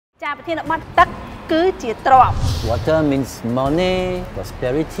ចាប្រធានបទទឹកគឺជាទ្រព្យ Water means money,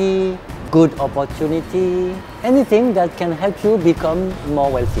 prosperity, good opportunity, anything that can help you become more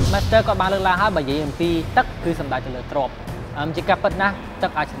wealthy. Master ក៏បានលើកឡើងហើយបើនិយាយអំពីទឹកគឺសំដៅទៅលើទ្រព្យជាការពិតណាស់ទឹ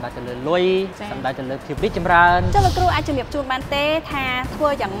កអាចសំដៅទៅលើលុយសំដៅទៅលើភាពរីកចម្រើន ចុះលោកគ្រូអាចជំរាបជូនបានទេថាធ្វើ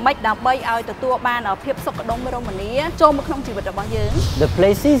យ៉ាងម៉េចដើម្បីឲ្យទទួលបានភាពសុខដុមរមនាចូលមកក្នុងជីវិតរបស់យើង The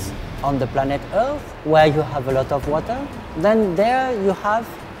places on the planet Earth where you have a lot of water, then there you have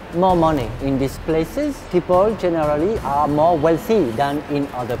more money. In these places, people generally are more wealthy than in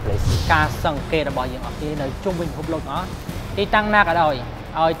other places. ការសង្កេតរបស់យើងអស់គ្នានៅជុំវិញពិភពលោកទាំងអស់ទីតាំងណាក៏ដោយ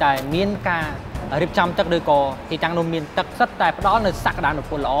ឲ្យតែមានការរៀបចំទឹកឬក៏ទីតាំងនោះមានទឹកសុទ្ធតែផ្ដល់នូវសក្តានុ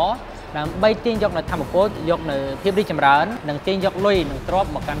ពលល្អដើម្បីទាញយកនៅធម្មពលយកនៅភាពរីកចម្រើននិងទាញយកលុយនិងទ្រព្យ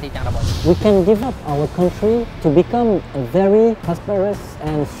មកកាន់ទីតាំងរបស់យើង We can develop our country to become a very prosperous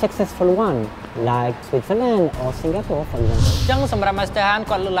and successful one, like Switzerland or Singapore, for example. អញ្ចឹងសម្រាប់ Master Han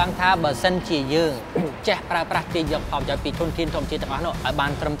គាត់លើកឡើងថាបើសិនជាយើងចេះប្រើប្រាស់ទាញយកផលប្រយោជន៍ពីធនធានធម្មជាតិទាំងអស់នោះឲ្យបា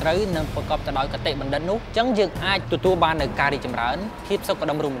នត្រឹមត្រូវនិងប្រកបទៅដោយកតិបណ្ឌិតនោះអញ្ចឹងយើងអាចទទួលបាននូវការរីកចម្រើនភាពសុខ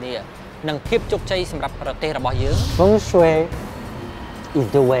ដុមរមនានិងភាពជោគជ័យសម្រាប់ប្រទេសរបស់យើង Feng Shui is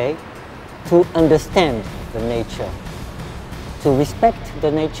the way to understand the nature, to respect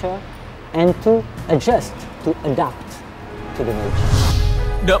the nature, and to adjust, to adapt to the nature.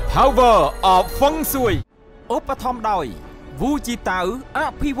 The power of Feng Shui ឧបត្ថម្ភដោយវូជីតៅអ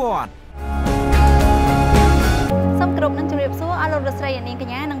ភិវឌ្ឍសូមគោរពនឹងជម្រាបសួរអស់លោកលោកស្រីនាងក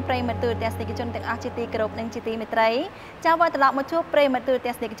ញ្ញានិងប្រិយមិត្តទូរទស្សនិកជនទាំងអស់ជាទីគោរពនិងជាទីមេត្រីចា៎វិលត្រឡប់មកជួបប្រិយមិត្តទូរទ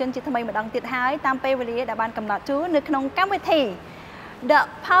ស្សនិកជនជាថ្មីម្ដងទៀតហើយតាមពេលវេលាដែលបានកំណត់ជូននៅក្នុងកម្មវិធី The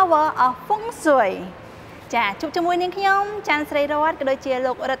Power of Feng Shui ចាជួបជាមួយនាងខ្ញុំចាន់ស្រីរតក៏ដូចជា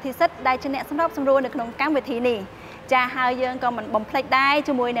លោករដ្ឋិសិទ្ធដែលជាអ្នកសម្របសម្រួលនៅក្នុងកម្មវិធីនេះចាហើយយើងក៏មិនបំភ្លេចដែរ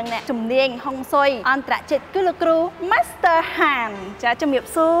ជាមួយនឹងអ្នកជំនាញហុងស៊ុយអន្តរជាតិគឺលោកគ្រូ Master Han ចាជំរាប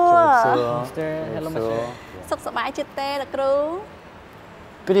សួរ Master Hello Master សុខសប្បាយចិត្តទេលោកគ្រូ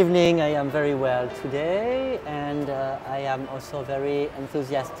Good evening, I am very well today and I am also very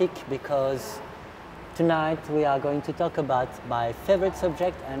enthusiastic because tonight we are going to talk about my favorite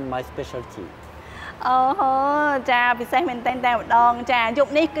subject and my specialty. អូហូចាពិសេសមែនតែម្ដងចាយ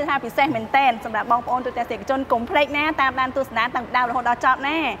ប់នេះគឺថាពិសេសមែនតែសម្រាប់បងប្អូនទូទាំងជនកុំភ្លេចណាតាមដានទស្សនាតាំងពីដើមរហូតដល់ចប់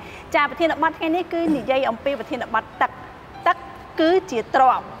ណាចាប្រធានបទថ្ងៃនេះគឺនិយាយអំពីប្រធានបទទឹកគឺជាទ្រ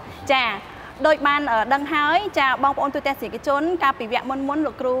ព្យចាដោយបានដឹងហើយចាបងប្អូនទូទាំងជនកាលពីវគ្គមុន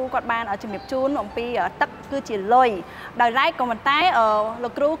លោកគ្រូគាត់បានជំរាបជូនអំពីទឹកគឺជាលុយដោយឡែកក៏ប៉ុន្តែលោ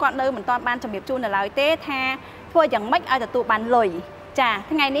កគ្រូគាត់នៅមិនទាន់បានជំរាបជូននៅឡើយទេថាធ្វើយ៉ាងម៉េចឲ្យទទួលបានលុយចា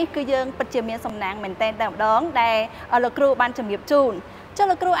ថ្ងៃនេះគឺយើងពិតជាមានសំណាងមែនតែម្ដងដែលលោកគ្រូបានជំរាបជូនចុះ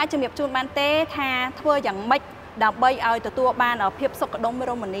លោកគ្រូអាចជំរាបជូនបានទេថាធ្វើយ៉ាងម៉េចដើម្បីឲ្យទទួលបានភាពសុខដុម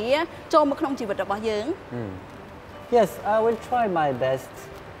រមនាចូលមកក្នុងជីវិតរបស់យើង Yes, I will try my best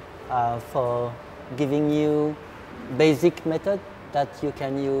for giving you basic method that you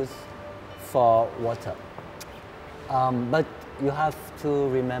can use for water. But you have to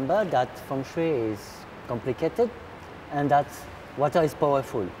remember that Feng Shui is complicated and that water is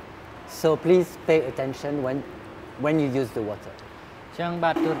powerful. So please pay attention when you use the water. ចឹង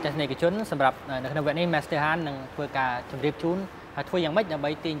បាទទូរទស្សនិកជនសម្រាប់នៅក្នុងវគ្គនេះ Master Han នឹងធ្វើការជម្រាបជូនហើយធ្វើយ៉ាងម៉េចដើម្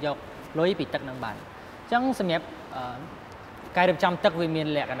បីទាញយកលុយពីទឹកនឹងបានចឹងសម្រាប់ការរៀបចំទឹកវាមាន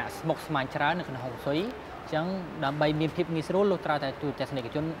លក្ខណៈស្មុគស្មាញច្រើននៅក្នុងហុងស៊ុយចឹងដើម្បីមានភាពងាយស្រួលលោកត្រូវតែទូរទស្សនិក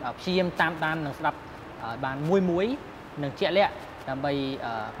ជនព្យាយាមតាមដាននិងស្ដាប់បានមួយនិងជាក់លាក់ដើម្បី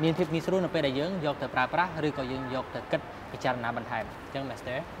មានភាពងាយស្រួលនៅពេលដែលយើងយកទៅប្រើប្រាស់ឬក៏យើងយកទៅគិតពិចារណាបន្ថែមចឹង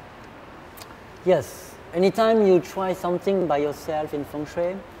Master Yes, anytime you try something by yourself in Feng Shui,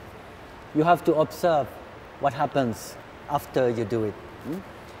 you have to observe what happens after you do it.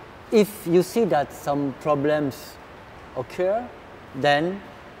 If you see that some problems occur, then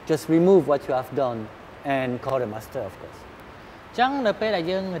just remove what you have done and call the master, of course. ចឹងនៅពេលដែល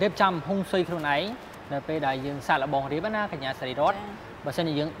យើងរៀបចំហុងស៊ុយខ្លួនឯងនៅពេលដែលយើងសាកល្បងរៀបណាកញ្ញាសេរីរតបើសិន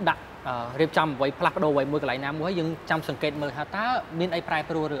ជាយើងដាក់រៀបចំអ្វីផ្លាស់ប្ដូរអ្វីមួយកន្លែងណាមួយហើយយើងចាំសង្កេតមើលថាតើមានអីប្រែ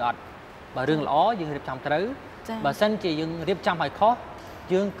ប្រួលឬអត់បើរឿងល្អយើងរៀបចំត្រូវបើសិនជាយើងរៀបចំឲ្យខុស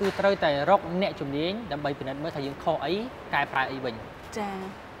យើងគឺត្រូវតែរកអ្នកជំនាញដើម្បីពិនិត្យមើលថាយើងខុសអីកែប្រែអីវិញចា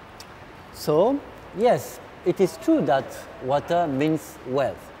So yes, it is true that water means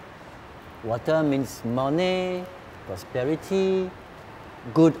wealth. Water means money, prosperity,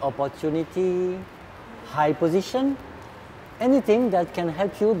 good opportunity, high position, anything that can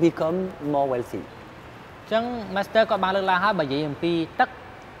help you become more wealthy. ចឹង Master ក៏បានលើកឡើងហើយបើនិយាយអំពីទឹក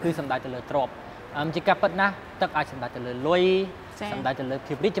គឺសំដៅទៅលើទ្រព្យជាការពិតណាស់ទឹកអាចសំដៅទៅលើលុយសំដៅទៅលើ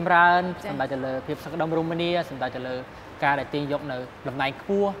ភាពរីកចម្រើនសំដៅទៅលើភាពសុខដុមរមនាសំដៅទៅលើការដែលទាញយកនៅតំណែងខ្ព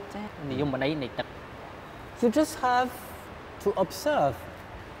ស់និយមន័យនៃទឹក You just have to observe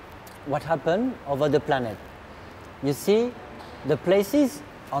what happened over the planet. You see the places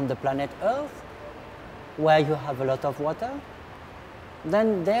on the planet Earth where you have a lot of water,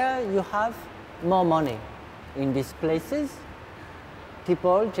 then there you have more money. In these places,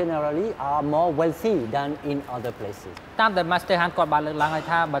 people generally are more wealthy than in other places. តាមតែ Master Han គាត់បានលើកឡើងហើយ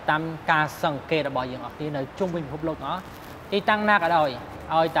ថាបើតាមការសង្កេតរបស់យើងអស់គ្នានៅជុំវិញពិភពលោកទាំងអស់ទីតាំងណាក៏ដោយ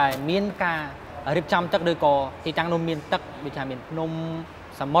ឲ្យតែមានការរៀបចំទឹកឬក៏ទីតាំងនោះមានទឹកដូចថាមានភ្នំ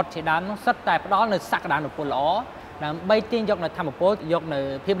សមុទ្រជាដើមនោះសិតតែផ្ដល់នៅសក្តានុពលល្អដើម្បីទាញយកនៅធម្មពលយកនៅ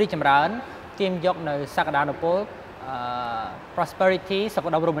ភាពរីកចម្រើនទាញយកនៅសក្តានុពល prosperity សុខ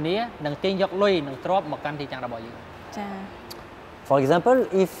ដុមរមនានិងទាញយកលុយនិងទ្រព្យមកកាន់ទីតាំងរបស់យើងចា៎ For example,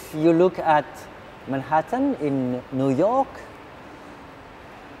 if you look at Manhattan in New York,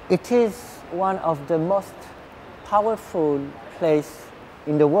 it is one of the most powerful places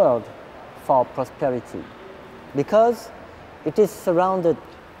in the world for prosperity because it is surrounded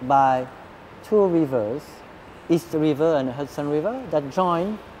by two rivers, East River and Hudson River, that join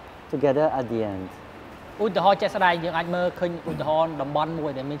together at the end. ឧទាហរណ៍ជាក់ស្ដែងយើងអាចមើលឃើញឧទាហរណ៍តំបន់មួ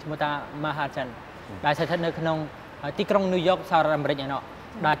យដែលមានឈ្មោះថា Manhattan ដែលស្ថិតនៅក្នុងទីក្រុង New York សហរដ្ឋអាមេរិកឯណោះ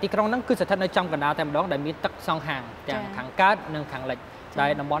ដែលទីក្រុងហ្នឹងគឺស្ថិតនៅចំកណ្ដាលតែម្ដងដែលមានទឹកសងខាងទាំងខាងកើតនិងខាងលិចដែ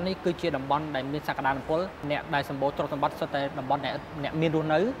លតំបន់នេះគឺជាតំបន់ដែលមានសក្តានុពលអ្នកដែលសម្បូរទ្រព្យសម្បត្តិសុទ្ធតែតំបន់អ្នកមានរស់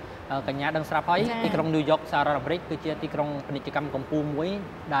នៅកញ្ញាដឹងស្រាប់ហើយទីក្រុង New York សហរដ្ឋអាមេរិកគឺជាទីក្រុងពាណិជ្ជកម្មកំពូលមួយ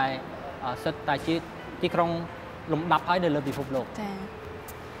ដែលសិតតែជាទីក្រុងលំដាប់ហើយនៅលើពិភពលោកចា៎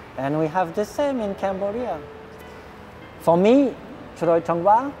And we have the same in Cambodia. For me, Choroi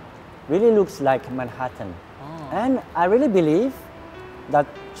Chongwa really looks like Manhattan. And I really believe that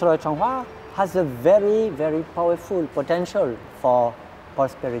Choroi Chongwa has a very, very powerful potential for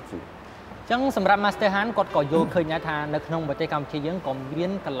prosperity. ចឹងសម្រាប់ Master Han គាត់ក៏យល់ឃើញដែរថានៅក្នុងប្រទេសកម្ពុជាយើងក៏មា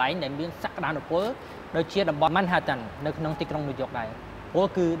នកន្លែងដែលមានសក្តានុពលដូចជាតំបន់ Manhattan នៅក្នុងទីក្រុង New York ដែរព្រោះ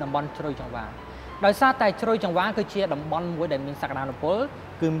គឺតំបន់ជ្រោយចង្វាដោយសារតែជ្រោយចង្វាគឺជាតំបន់មួយដែលមានសក្តានុពល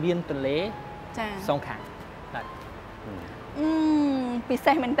គឺមានទន្លេចា៎សងខាងបាទពិ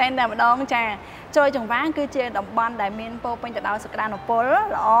សេសមែនតើតែម្ដងចាជ្រោយចង្វាគឺជាតំបន់ដែលមានពោពេញទៅដោយសក្តានុពល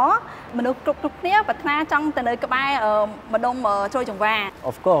ល្អមនុស្សគ្រប់គ្នាប្រាថ្នាចង់ទៅនៅក្បែរម្ដុំជ្រោយចង្វា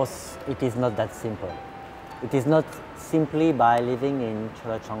Of course, it is not that simple. It is not simply by living in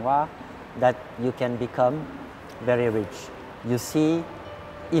Choroi Chongwa that you can become very rich. You see,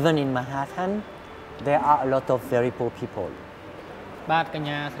 even in Manhattan, there are a lot of very poor people. បាទកញ្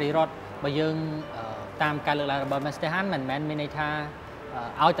ញាស្រីរតបើយើងតាមការលើកឡើងរបស់ Master Han មិនមែនមានន័យថា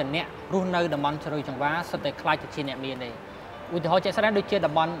ឲ្យតែអ្នករស់នៅតំបន់ជ្រោយចង្វាសុទ្ធតែខ្លាចទៅជាអ្នកមានទេឧទាហរណ៍ជាក់ស្ដែងដូចជា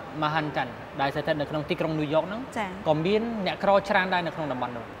តំបន់ Manhattan ដែលស្ថិតនៅក្នុងទីក្រុង New York ហ្នឹងក៏មានអ្នកក្រច្រើនដែរនៅក្នុងតំប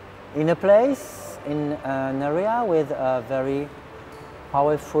ន់នោះ In a place, in an area with a very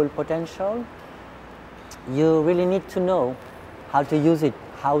powerful potential, you really need to know how to use it,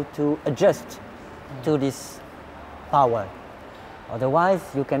 how to adjust to this power. Otherwise,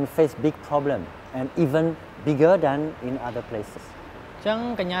 you can face big problems and even bigger than in other places. ចឹង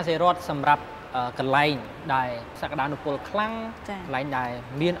កញ្ញាសេរតសម្រាប់កន្លែងដែលសក្តានុពលខ្លាំងកន្លែងដែល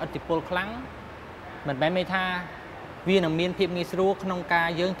មានឥទ្ធិពលខ្លាំងមិនមែនមានថាវានឹងមានភាពងាយស្រួលក្នុងការ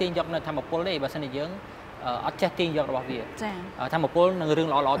យើងទាញយកនៅធម្មពលទេបើមិនយើងអត់ចេះទាញយករបស់វាចា៎ធម្មពលនឹងរឿង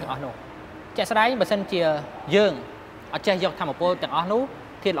ល្អៗទាំងអស់នោះជាក់ស្ដែងបើមិនជាយើងអត់ចេះយកធម្មពលទាំងអស់នោះ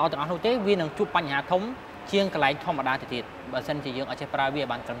ធាតុល្អទាំងអស់នោះទេវានឹងជួបបញ្ហាធំជាងកន្លែងធម្មតាទៅទៀតបើមិនជាយើងអត់ចេះប្រើវា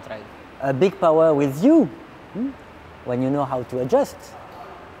បានត្រឹមត្រូវ A big power with you when you know how to adjust.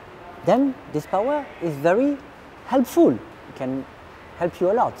 Then this power is very helpful. It can help you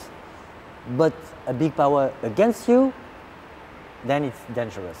a lot. But a big power against you, then it's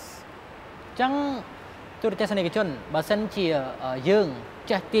dangerous. ចឹងទូរទស្សនិកជនបើសិនជាយើង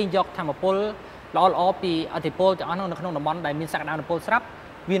ចេះទាញយកធម្មពលល្អៗពីអធិពលទាំងអស់នោះនៅក្នុងតំបន់ដែលមានសក្តានុពលស្រាប់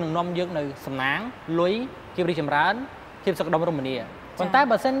វានឹងនាំយើងនៅសំណាងលុយភាពរីកចម្រើនភាពសុខដុមរមនាប៉ុន្តែ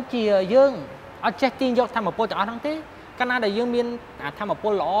បើសិនជាយើងអត់ចេះទាញយកធម្មពលទាំងអស់ហ្នឹងទេកាលណាដែលយើងមានធម្មព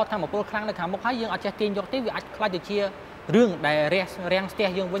លល្អធម្មពលខ្លាំងនៅខាងមុខហើយយើងអត់ចេះទាញយកទេវាអាចខ្លាចទៅជារឿងដែលរាំងស្ទះ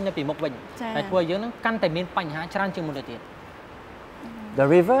យើងវិញនៅពីមុខវិញតែធ្វើឲ្យយើងហ្នឹងកាន់តែមានបញ្ហាច្រើនជាងមុនទៅទៀត The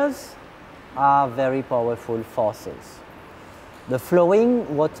rivers are very powerful forces. The flowing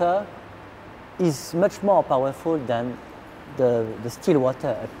water is much more powerful than the still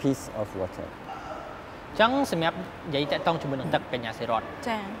water, a piece of water. ចឹងសម្រាប់និយាយតាក់ទងជាមួយនឹងទឹកកញ្ញាសេរត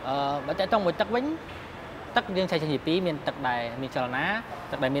ចាបើតាក់ទងមួយទឹកវិញទឹកយើងចែកចេញជាពីរមានទឹកដែលមានចលនា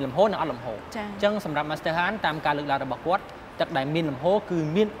ទឹកដែលមានលំហូរនិងអត់លំហូរចឹងសម្រាប់ Master Han តាមការលើកឡើងរបស់គាត់ទឹកដែលមានលំហូរគឺ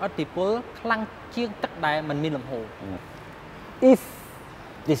មានឥទ្ធិពលខ្លាំងជាងទឹកដែលមិនមានលំហូរ If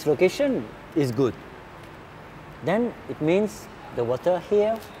this location is good, then it means the water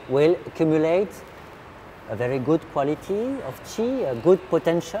here will accumulate a very good quality of chi, a good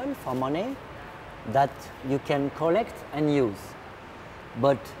potential for money that you can collect and use.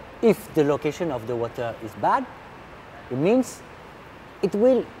 But if the location of the water is bad, it means it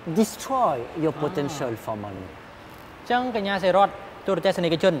will destroy your potential for money. ចឹងកញ្ញាសេរដ្ឋទូរទស្សនិ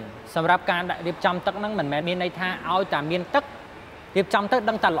កជនសម្រាប់ការដាក់រៀបចំទឹកហ្នឹងមិនមែនមានន័យថាឲ្យតែមានទឹករៀបចំទៅ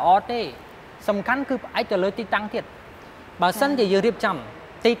ដឹងតែល្អទេសំខាន់គឺផ្អែកទៅលើទីតាំងទៀតបើសិនជាយើងរៀបចំ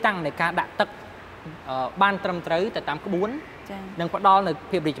ទីតាំងនៃការដាក់ទឹកបានត្រឹមត្រូវទៅតាមក្បួននឹងផ្ដល់នូវ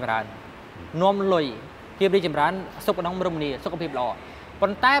ភាពរីកចម្រើននាំលុយភាពរីកចម្រើនសុខដុមរមនាសុខភាពល្អប៉ុ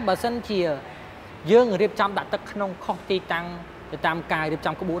ន្តែបើសិនជាយើងរៀបចំដាក់ទឹកក្នុងខុសទីតាំងទៅតាមការរៀប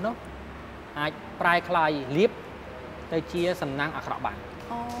ចំក្បួននោះអាចប្រែក្លាយលៀបទៅជាសំណាងអាក្រក់បាន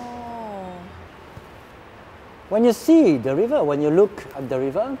When you see the river, when you look at the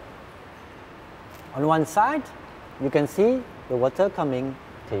river, on one side you can see the water coming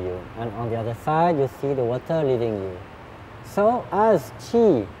to you, and on the other side you see the water leaving you. So as chi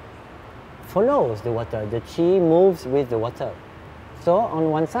follows the water, the chi moves with the water. So on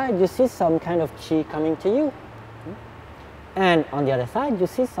one side you see some kind of chi coming to you, and on the other side you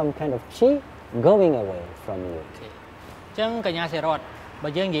see some kind of chi going away from you. ចឹងកញ្ញាសេរដ្ឋបើ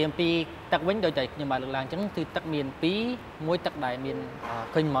យើងនិយាយអំពីទឹកវិញដូចតែខ្ញុំបានលើកឡើងចឹងគឺទឹកមានពីរមួយទឹកដែលមាន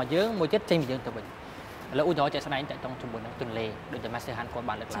ឃើញមកយើងមួយទៀតចេញពីយើងទៅវិញឥឡូវឧទាហរណ៍ជាក់ស្ដែងតែតង់ជាមួយនឹងទន្លេដូចតែ Master Han គាត់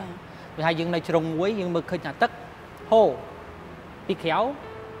បានលើកឡើងវាហើយយើងនៅជ្រុងមួយយើងមើលឃើញថាទឹកហូរពីក្រៅ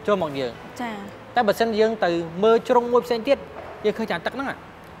ចូលមកយើងចាតែបើសិនយើងទៅមើលជ្រុងមួយផ្សេងទៀតយើងឃើញថាទឹកហ្នឹង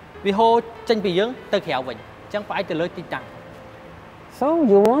វាហូរចេញពីយើងទៅក្រៅវិញចឹងផ្អែកទៅលើទីតាំង So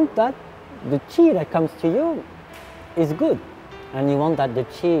you want that the chi that comes to you is good, and you want that the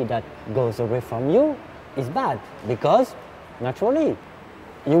chi that goes away from you is bad, because naturally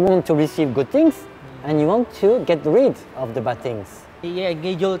you want to receive good things and you want to get rid of the bad things. និយាយ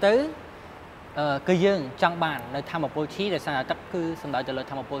ងាយយល់ទៅគឺយើងចង់បាននៅធម្មពលឈីដែលសារទឹកគឺសំដៅទៅលើ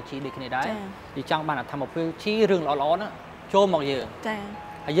ធម្មពលឈីដូចគ្នាដែរយើងចង់បានធម្មពលឈីរឿងល្អៗហ្នឹងចូលមកយើងចា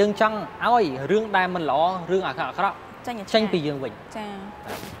ហើយយើងចង់ឲ្យរឿងដែលមិនល្អរឿងអាក្រក់ចេញពីយើងវិញចា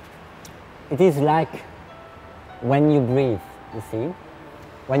It is like when you breathe, you see,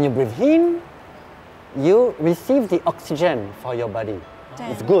 when you breathe in, you receive the oxygen for your body.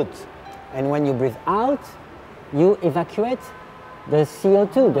 It's good. And when you breathe out, you evacuate the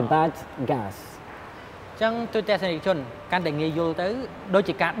CO2, the bad gas. ចឹងទូទៅនិកជនកាន់តែងាយយល់ទៅដូច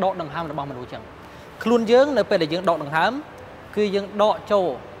ជាការដកដង្ហើមរបស់មនុស្សចឹងខ្លួនយើងនៅពេលដែលយើងដកដង្ហើមគឺយើងដកចូល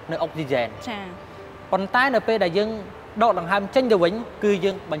នៅអុកស៊ីហ្សែនចាប៉ុន្តែនៅពេលដែលយើងដកដង្ហើមចេញទៅវិញគឺ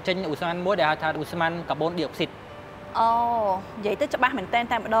យើងបញ្ចេញឧស្ម័នមួយដែលហៅថាឧស្ម័នកាបូនឌីអុកស៊ីត អូនិយាយទៅច្បាស់មែនតែ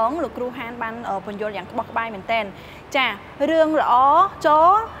ម្ដងលោកគ្រូហានបានពន្យល់យ៉ាងក្បោះក្បាយមែនតែនចារឿងល្អចូ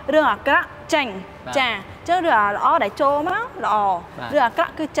លរឿងអាក្រក់ចេញចាអញ្ចឹងរឿងល្អដែលចូលមកល្អរឿងអាក្រ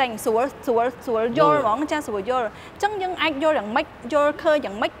ក់គឺចេញស្រួលយល់ហ្មងចាស្រួលយល់អញ្ចឹងយើងអាចយល់យ៉ាងម៉េចយល់ឃើញ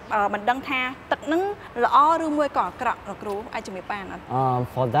យ៉ាងម៉េចមិនដឹងថាទឹកហ្នឹងល្អឬមួយក៏អាក្រក់លោកគ្រូអាចជំរាបបានអត់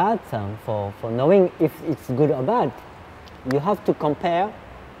For that for knowing if it's good or bad, you have to compare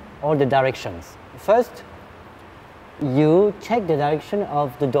all the directions. First, you check the direction of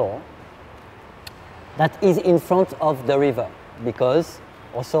the door that is in front of the river, because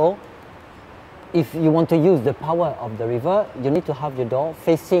also if you want to use the power of the river, you need to have your door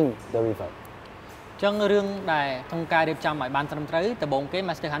facing the river. ចឹងរឿងដែលក្នុងការរៀបចំឲ្យបានត្រឹមត្រូវដំបូងគេ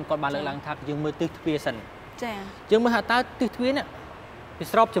Master Han គាត់បានលើកឡើងថាយើងមើលទិសទ្វារសិនចាយើងមើលថាតើទិសទ្វារនេះវា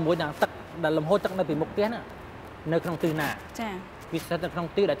ស្របជាមួយនឹងទឹកដែលលំហូរទឹកនៅពីមុខផ្ទះណានៅក្នុងទិសណាចាវាស្ថិតនៅក្នុង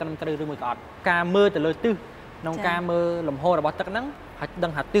ទិសដែលត្រឹមត្រូវឬមួយក៏អត់ការមើលទៅលើទិសក្នុងការមើលលំហូររបស់ទឹកហ្នឹងហើយដឹ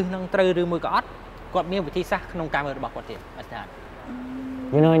ងថាទិសហ្នឹងត្រូវឬមួយក៏អត់គាត់មានវិធីសាស្ត្រក្នុងការមើលរបស់គាត់ទៀតបាទ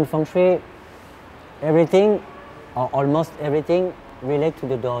You know, in Feng Shui, everything or almost everything relate to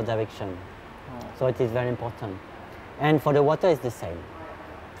the door direction. So it is very important. And for the water, it's the same.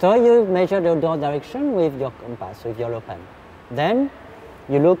 So you measure the door direction with your compass, with your lopan. Then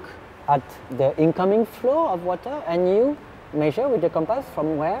you look at the incoming flow of water and you measure with the compass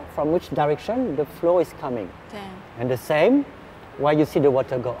from which direction the flow is coming. And the same, where you see the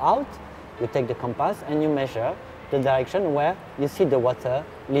water go out, you take the compass and you measure the direction where you see the water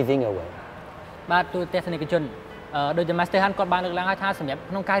leaving away. បាទទូទស្សនិកជនដូចជា Master Han គាត់បានលើកឡើងហើយថាសម្រាប់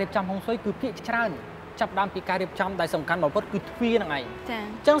ក្នុងការរៀបចំហុងស៊ុយគឺភាគច្រើនចាប់ដើមពីការរៀបចំដែលសំខាន់បំផុតគឺទ្វារហ្នឹងឯងចា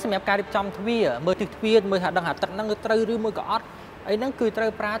អញ្ចឹងសម្រាប់ការរៀបចំទ្វារមើលទិសទ្វារមើលថាដឹងថាទឹកហ្នឹងត្រូវឬមួយក៏អត់អីហ្នឹងគឺត្រូវ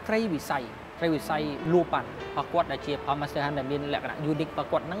ប្រើត្រីវិស័យលួប៉ាន់របស់គាត់ដែលជា Master Han ដែលមានលក្ខណៈ unique របស់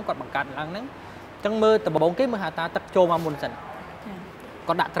គាត់ហ្នឹងគាត់បង្កើតឡើងហ្នឹងអញ្ចឹងមើលដំបូងគេមើលថាតើទឹកចូលមកមុនសិន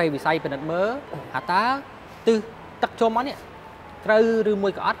គាត់ដាក់ត្រីវិស័យពិនិត្យមើលថាតើទិសទឹកចូលមកនេះត្រូវឬមួ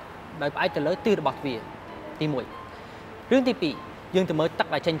យក៏អត់ដោយផ្អែកទៅលើទិសរបស់ទ្វារទី1រឿងទី2យើងទៅមើលទឹក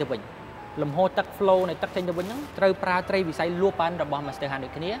ដែលចេញទៅវិញ លំហូរទឹក flow នៃទឹកចេញទៅវិញហ្នឹងត្រូវប្រើត្រីវិស័យលួបបានរបស់ Master Hand ដូ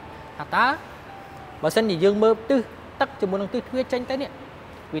ចគ្នាថាតើបើសិនជាយើងមើលទិសទឹកជាមួយនឹងទិសទ្វារចេញទៅនេះ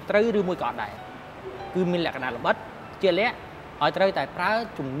វាត្រូវឬមួយក៏អត់ដែរគឺមានលក្ខណៈល្បិតជាលក្ខឲ្យត្រូវតែប្រើ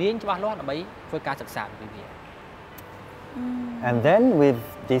ជំនាញច្បាស់លាស់ដើម្បីធ្វើការសិក្សាពីវា And then with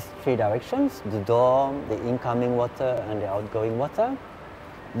these 3 directions, the door, the incoming water and the outgoing water,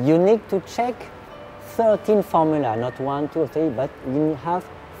 you need to check 13 formula, not 1, 2, 3, but you have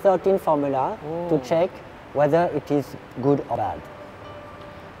 13 formula to check whether it is good or bad.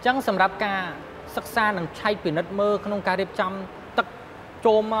 ចឹងសម្រាប់ការសិក្សានិងឆែកពិនិត្យមើលក្នុងការរៀបចំទឹក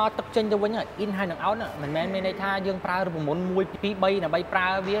ចូលមកទឹកចេញទៅវិញ in ហើយនឹង out មិនមែនមានន័យថាយើងប្រើរូបមន្ត1 2 3ដើម្បីប្រើ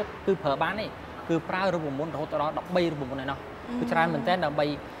វាគឺប្រើបានទេគឺប្រើរូបមន្តរហូតដល់13រូបមន្តឯណោះគឺច្រើនមែនតើដើម្បី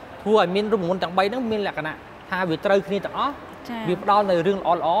ធ្វើឲ្យមានរូបមន្តទាំង3ហ្នឹងមានលក្ខណៈថាវាត្រូវគ្នាទាំងអស់វាផ្ដល់នៅរឿង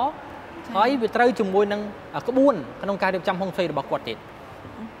ល្អៗហើយវាត្រូវជាមួយនឹងក្បួនក្នុងការរៀបចំហុងស៊ុយរបស់គាត់ទៀត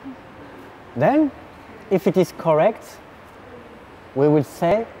Then if it is correct, we will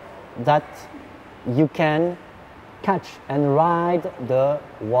say that you can catch and ride the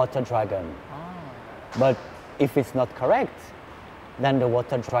water dragon. But if it's not correct, then the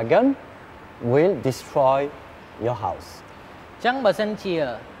water dragon will destroy your house. ចឹងបើសិនជា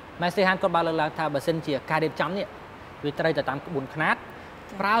Master Hand គាត់បានលើកឡើងថាបើសិនជាការរៀបចំនេះវាត្រូវទៅតាមក្បួនខ្នាត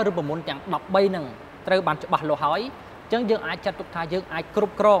ប្រើរូបមន្តទាំង13ហ្នឹងត្រូវបានច្បាស់លាស់ហើយចឹងយើងអាចចាត់ទុកថាយើងអាចគ្រ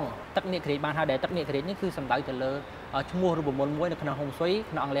ប់គ្រងទឹកនាគរាជបានហើយដែលទឹកនាគរាជនេះគឺសំដៅទៅលើឈ្មោះរូបមន្តមួយនៅក្នុងហុងស៊ុយ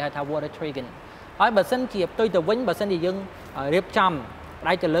ក្នុងអង់គ្លេសហៅថា water dragon ហើយបើសិនជាផ្ទុយទៅវិញបើសិនជាយើងរៀបចំផ្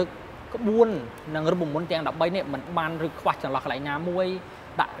ដាច់ទៅលើក្បួននិងរូបមន្តទាំង13នេះមិនបានឬខ្វះចន្លោះកន្លែងណាមួយ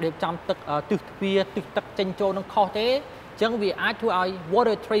ដាក់រៀបចំទឹកទិសទ្វារទិសទឹកចេញចូលនឹងខុសទេចឹងវាអាចធ្វើឲ្យ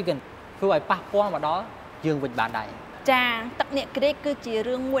water dragon ធ្វើឲ្យប៉ះពាល់មកដល់យើងវិញបានដែរ ចាទឹកនាគរាជគឺជា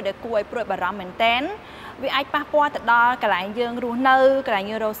រឿងមួយដែលគួរឲ្យព្រួយបារម្ភមែនទែនវាអាចប៉ះពាល់ទៅដល់កន្លែងយើងរស់នៅកន្លែង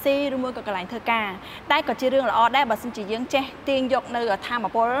យើងរស់ស៊ីឬមួយក៏កន្លែងធ្វើការតែក៏ជារឿងល្អដែរបើសិនជាយើងចេះទាញយកនៅធ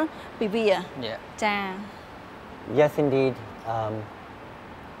ម៌ពលពីវាចា Yes, indeed.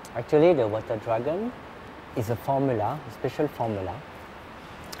 Actually, the water dragon is a formula, a special formula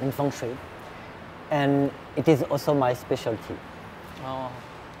in Feng Shui, and it is also my specialty.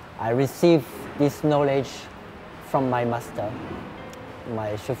 I received this knowledge from my master, my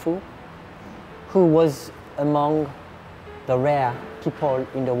Shui, who was among the rare people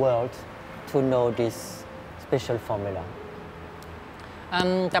in the world to know this special formula.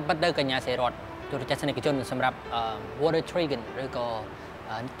 តែប៉ុន្តែកញ្ញាសេរតទូរទស្សនិកជនសម្រាប់ water dragon ឬក៏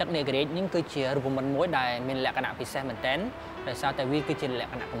ទឹកនាគរាជនេះគឺជារូបមន្តមួយដែលមានលក្ខណៈពិសេសមែនទែនដោយសារតែវាគឺជាល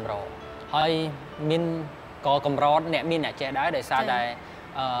ក្ខណៈកម្រហើយមានក៏កម្រអ្នកមានអ្នកចេះដែរដោយសារតែ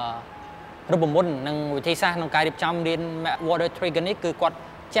រូបមន្តនិងវិធីសាស្ត្រក្នុងការរៀបចំរៀន water dragon នេះគឺគាត់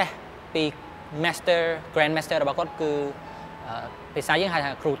ចេះពី master grand master របស់គាត់គឺភាសាយើងហៅថា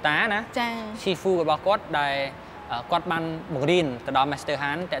គ្រូតាណាចា Shifu របស់គាត់ដែលគាត់បានបង្រៀនទៅដល់ Master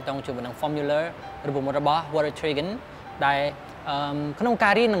Hand តកតងជាមួយនឹង formula រូបមន្តរបស់ water dragon ដែលក្នុងកា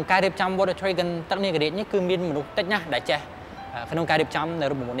ររៀននិងការរៀបចំ water dragon ទឹកនាគរាជនេះគឺមានមនុស្សតិចណាស់ដែលចេះក្នុងការរៀបចំនៅ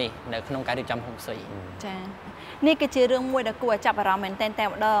រូបមន្តនេះនៅក្នុងការរៀបចំហុងស៊ុយចានេះគឺជារឿងមួយដែលគួរឲ្យចាប់អារម្មណ៍មែនតែ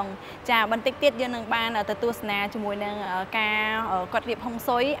ម្ដងចាបន្តិចទៀតយើងនឹងបានទៅទស្សនាជាមួយនឹងការគាត់រៀបហុង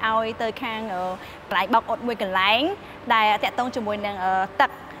ស៊ុយឲ្យទៅខាងកន្លែងបោកអ៊ុតមួយកន្លែងដែលតកតងជាមួយនឹងទឹ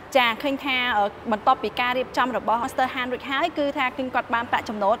កចាឃើញថាបន្ទាប់ពីការរៀបចំរបស់ Master Hand រួចហើយគឺថាគាត់បានប្រាក់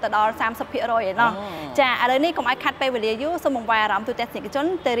ចំណូលទៅដល់ 30% ឯណោះចាឥឡូវនេះកុំឲ្យខាត់ពេលវេលាយូរសូមបង្វែរអារម្មណ៍ទូទស្សនិកជន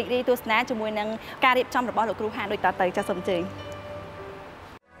ទៅរីករាយទស្សនាជាមួយនឹងការរៀបចំរបស់លោកគ្រូ Hand ដូចតទៅចាសូមអញ្ជើញ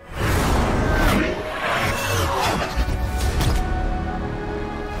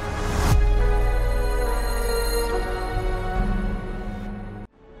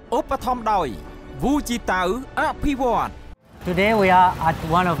ឧបត្ថម្ភដោយ Wu Chi Tao អភិវឌ្ឍ Today we are at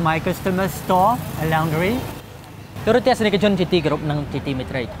one of my customers' store, a laundry. ទូរទស្សនិកជនជាទីគោរពនិងជាទីមេ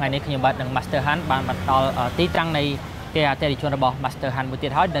ត្រីថ្ងៃនេះខ្ញុំបាទនឹង Master Hand បានមកដល់ទីតាំងនៃគេអតិថិជនរបស់ Master Hand មួយទៀ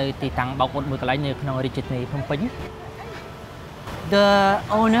តហើយនៅទីតាំងបោកអ៊ុតមួយកន្លែងនៅក្នុងរាជធានីភ្នំពេញ The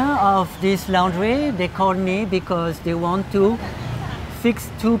owner of this laundry, they called me because they want to fix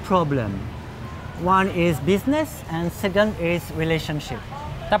 2 problems. One is business and second is relationship.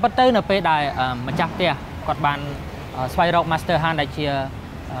 តែប៉ុន្តែនៅពេលដែលម្ចាស់ផ្ទះគាត់បានស្វែងរក Master Hand ដែលជា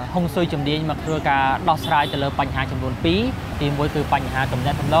ហុងស៊ុយជំនាញមកធ្វើការដោះស្រាយទៅលើបញ្ហាចំនួន2ទី1គឺបញ្ហាកំណ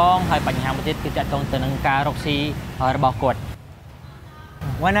ត់កំឡងហើយបញ្ហាមួយទៀតគឺទាក់ទងទៅនឹងការរកស៊ីរបស់គាត់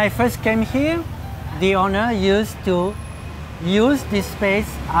When I first came here, the owner used to use this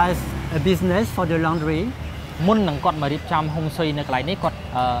space as a business for the laundry. មុននឹងគាត់មករៀបចំហុងស៊ុយនៅកន្លែងនេះគាត់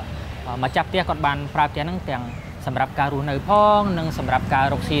ម្ចាស់ផ្ទះគាត់បានប្រើផ្ទះហ្នឹងទាំងសម្រាប់ការរស់នៅផងនិងសម្រាប់ការ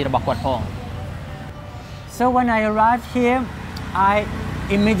រកស៊ីរបស់គាត់ផង So when I arrived here, I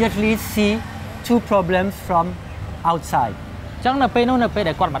immediately see two problems from outside. ចឹងនៅពេលនោះនៅពេល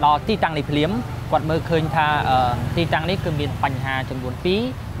ដែលគាត់មកដល់ទីតាំងនេះភ្លាមគាត់មើលឃើញថាទីតាំងនេះគឺមានបញ្ហាចំនួន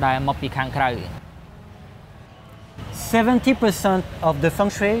2ដែលមកពីខាងក្រៅ 70% of the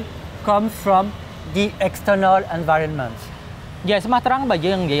feng shui comes from the external environment. និយាយស្មោះត្រង់បើ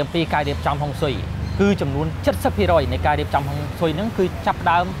យើងនិយាយអំពីការរៀបចំហុងស៊ុយគឺចំនួន 70% នៃការរៀបចំហុងស៊ុយហ្នឹងគឺចាប់ផ្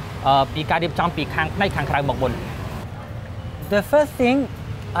ដើមពីការរៀបចំពីខាងផ្នែកខាងក្រៅមកមុន The first thing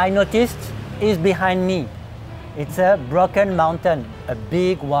I noticed is behind me. It's a broken mountain, a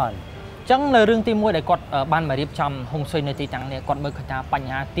big one. ចឹងនៅរឿងទី1ដែលគាត់បានមករៀបចំហុងស៊ុយនៅទីតាំងនេះគាត់មើលឃើញថាបញ្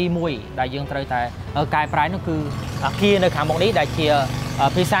ហាទី1ដែលយើងត្រូវតែកែប្រែនោះគឺអាគារនៅខាងមុខនេះដែលជា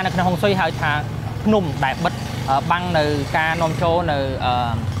ភាសានៅក្នុងហុងស៊ុយហៅថាភ្នំដែលបិទបាំងនៅការនាំចូលនៅ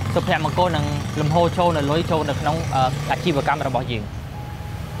សុភមង្គលនិងលំហូរចូលនៅលុយចូលនៅក្នុងអាជីវកម្មរបស់យើង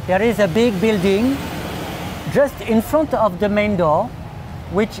There is a big building just in front of the main door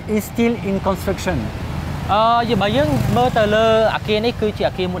which is still in construction. បើយើងមើលទៅលើអាគារនេះគឺជា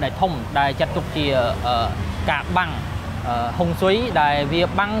អាគារមួយដែលធំដែលចាត់ទុកជាការបាំងហុងស៊ុយដែលវា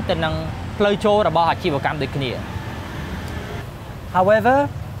បាំងទៅនឹងផ្លូវចូលរបស់អាជីវកម្មដូចគ្នា However,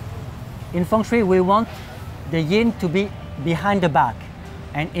 in feng shui we want the yin to be behind the back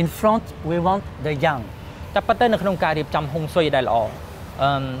and in front we want the yang. តែប៉ុន្តែនៅក្នុងការរៀបចំហុងស៊ុយដែលល្អ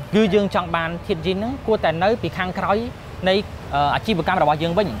គឺយើងចង់បានធាតុយីនហ្នឹងគួរតែនៅពីខាងក្រោយនៃអាជីវកម្មរបស់យើ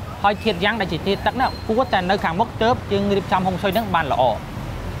ងវិញហើយធាតុយ៉ាងដែលជាធាតុទឹកហ្នឹងគួរតែនៅខាងមុខទើបយើងរៀបចំហុងស៊ុយហ្នឹងបានល្អ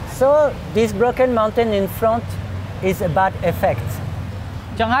So this broken mountain in front is a bad effect.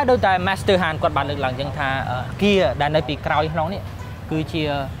 ចឹងហើយដោយតែ Master Han គាត់បានលើកឡើងចឹងថាគៀដែលនៅពីក្រោយក្នុងនេះគឺជា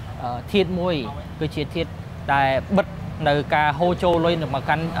ធាតុមួយគឺជាធាតុដែលបិទនៅការហូរចូលលុយមក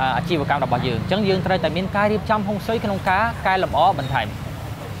កាន់អាជីវកម្មរបស់យើងចឹងយើងត្រូវតែមានការរៀបចំហុងស៊ុយក្នុងការកែលម្អបន្ថែម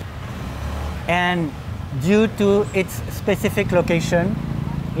And due to its specific location,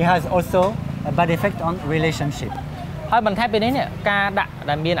 it has also a bad effect on relationship. ហើយបន្ថែមពីនេះការដាក់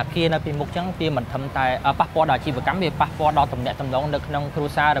ដែលមានអាគារនៅពីមុខចឹងវាមិនត្រឹមតែប៉ះពាល់ដល់អាជីវកម្មវាប៉ះពាល់ដល់ទំនាក់ទំនងនៅក្នុងគ្រួ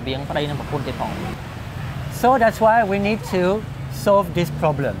សាររវាងប្តីនិងប្រពន្ធទៀតផង So that's why we need to solve this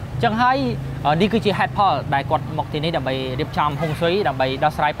problem. ចឹងហើយនេះគឺជាហេតុផលដែលគាត់មកទីនេះដើម្បីរៀបចំហុងស៊ុយដើម្បី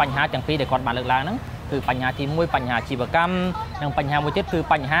ដោះស្រាយបញ្ហាទាំងពីរដែលគាត់បានលើកឡើងហ្នឹងគឺបញ្ហាទី1បញ្ហាអាជីវកម្មនិងបញ្ហាមួយទៀតគឺ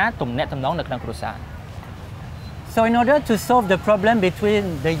បញ្ហាទំនាក់ទំនងនៅក្នុងគ្រួសារ So in order to solve the problem between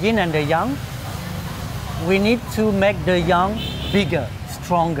the yin and the yang, we need to make the yang bigger,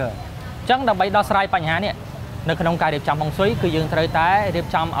 stronger. ចឹងដើម្បីដោះស្រាយបញ្ហានេះនៅក្នុងការរៀបចំហុងស៊ុយគឺយើងត្រូវតែរៀប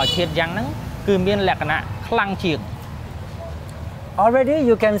ចំឲ្យធាតុយ៉ាងហ្នឹងគឺមានលក្ខណៈខ្លាំងជាង Already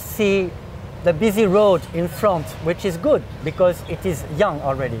you can see the busy road in front, which is good because it is yang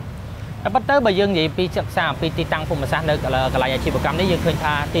already. តែប៉ុន្តែបើយើងនិយាយពីសិក្សាអំពីទីតាំងភូមិសាស្ត្រនៅកន្លែងអាជីវកម្មនេះយើងឃើញ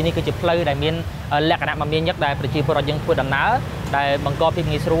ថាទីនេះគឺជាផ្លូវដែលមានលក្ខណៈមមាញឹកដែលប្រជាពលរដ្ឋយើងធ្វើដំណើរដែលបង្កភាព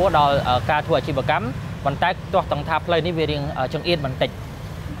ងាយស្រួលដល់ការធ្វើអាជីវកម្មប៉ុន្តែទោះទាំងថាផ្លូវនេះវារៀងចង្អៀតបន្តិច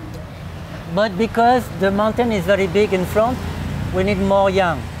But because the mountain is very big in front, we need more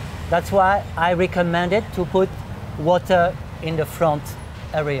yang. That's why I recommended to put water in the front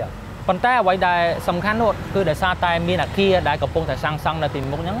area. ប៉ុន្តែអ្វីដែលសំខាន់នោះគឺដោយសារតែមានអាគារដែលកំពុងតែសាងសង់នៅពី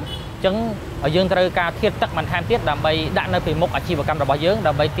មុខហ្នឹងអញ្ចឹងយើងត្រូវការធាតុទឹកបន្ថែមទៀតដើម្បីដាក់នៅពីមុខអាជីវកម្មរបស់យើង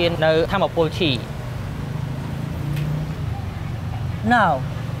ដើម្បីទាញនៅធម្មពលឈី Now,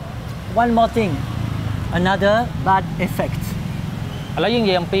 one more thing, another bad effect. ឥឡូវយើងនិ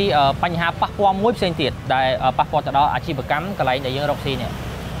យាយអំពីបញ្ហាប៉ះពាល់មួយផ្សេងទៀតដែលប៉ះពាល់ទៅដល់អាជីវកម្មកន្លែងដែលយើងរកស៊ីនេះ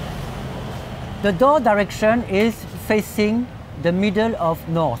The door direction is facing the middle of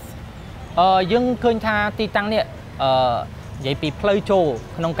north. យើងឃើញថាទីតាំងនេះនិយាយពីផ្លូវចូល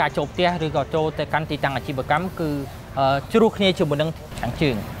ក្នុងការចូលផ្ទះឬក៏ចូលទៅកាន់ទីតាំងអាជីវកម្មគឺជ្រុះគ្នាជាមួយនឹងខាង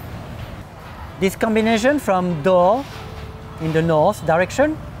ជើង This combination from door in the north direction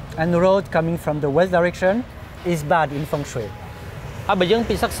and road coming from the west direction is bad in feng shui. ហើយបើយើង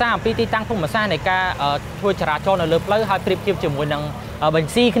ពិសិក្សាអំពីទីតាំងភូមិសាស្ត្រនៃការធ្វើចរាចរណ៍នៅលើផ្លូវហើយប្រៀបធៀបជាមួយនឹងប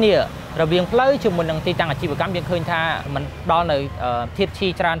ញ្ស៊ីគ្នារវាងផ្លូវជាមួយនឹងទីតាំងអាជីវកម្មយើងឃើញថាมันដល់នៅធាតុឈី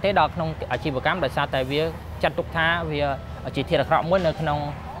ច្រើនទេដល់ក្នុងអាជីវកម្មដោយសារតែវាចាត់ទុកថាវាជាធាតុអាក្រក់មួយនៅក្នុង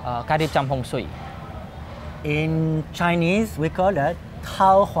ការរៀបចំហុងស៊ុយ In Chinese we call it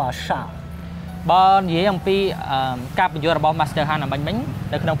Tao Hua Sha. បើនិយាយអំពីការបញ្យល់របស់ Master Han អំបញ្ញមិញ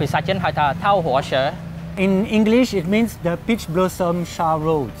នៅក្នុងភាសាចិនហៅថា Tao Hua Sha. In English it means the peach blossom Sha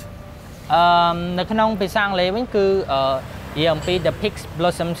road. នៅក្នុងភាសាអង់គ្លេសវិញគឺនិយាយអំពី the peach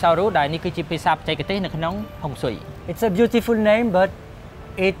blossom Sha road ដែលនេះគឺជាភាសាបច្ចេកទេសនៅក្នុងហុងស៊ុយ It's a beautiful name but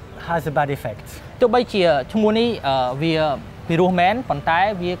it has a bad effect. ទោះបីជាឈ្មោះនេះវាពិរោះមែនប៉ុន្តែ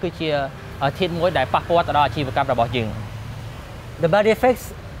វាគឺជាធាតុមួយដែលប៉ះពាល់ទៅដល់អាជីវកម្មរបស់យើង The bad effects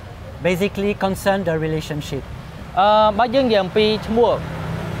basically concern the relationship. បើយើងនិយាយអំពីឈ្មោះ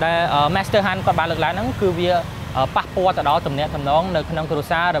ដែល Master Han គាត់បានលើកឡើងហ្នឹងគឺវាប៉ះពាល់ទៅដល់ទំនាក់ទំនងនៅក្នុងគ្រួ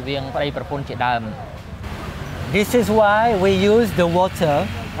សាររវាងប្តីប្រពន្ធជាដើម This is why we use the water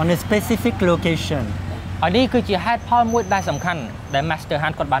on a specific location. ហើយនេះគឺជាហេតុផលមួយដែលសំខាន់ដែល Master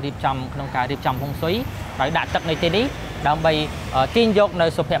Han គាត់បានរៀបចំក្នុងការរៀបចំហុងស៊ុយដោយដាក់ទឹកនៅទីនេះដើម្បីទាញយកនៅ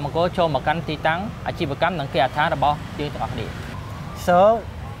សុភមង្គលចូលមកកាន់ទីតាំងអាជីវកម្មនិងគេហដ្ឋានរបស់យើងទាំងអស់គ្នា So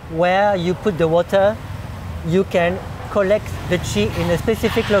where you put the water, you can collect the chi in a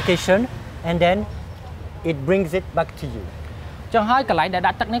specific location and then it brings it back to you. ចឹងហើយកន្លែងដែល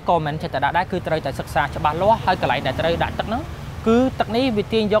ដាក់ទឹកនេះក៏មិនចេះតែដាក់ដែរគឺត្រូវតែសិក្សាច្បាស់លាស់ហើយកន្លែងដែលត្រូវដាក់ទឹកហ្នឹងគឺទឹកនេះវា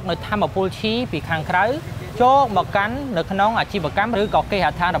ទាញយកនៅធម្មពលឈីពីខាងក្រៅចូលមកកាន់នៅក្នុងអាជីវកម្មឬក៏គេហ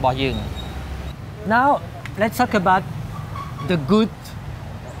ដ្ឋានរបស់យើង Now let's talk about the good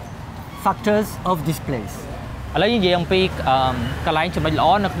factors of this place. ឥឡូវយើងនិយាយអំពីកន្លែងចំណុចល្អ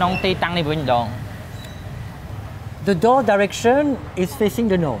នៅក្នុងទីតាំងនេះវិញម្ដង The door direction is facing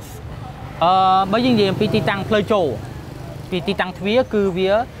the north. បើយើងនិយាយអំពីទីតាំងផ្លូវចូលពីទីតាំងទ្វារគឺ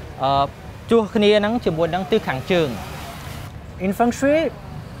វាជួសគ្នាហ្នឹងជាមួយនឹងទិសខាងជើង In Feng Shui,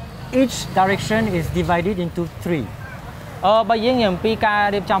 each direction is divided into 3. បើយើងនិយាយអំពីការ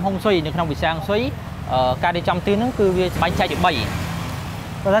រៀបចំហុងស៊ុយនៅក្នុងវិស័យហុងស៊ុយការរៀបចំទិសហ្នឹងគឺវាបែងចែកជា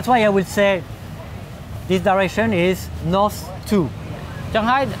 3 So that's why I will say this direction is north 2. ចឹង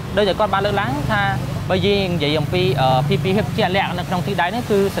ហើយដោយតែគាត់បានលើកឡើងថាបើយើងនិយាយអំពីភាពជាក់លាក់នៅក្នុងទីដៃនេះ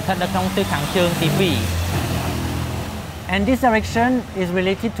គឺស្ថិតនៅក្នុងទិសខាងជើងទី 2 And this direction is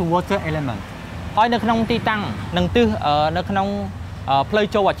related to water element. ហើយនៅក្នុងទីតាំងនិងទិសនៅក្នុងផ្លូវ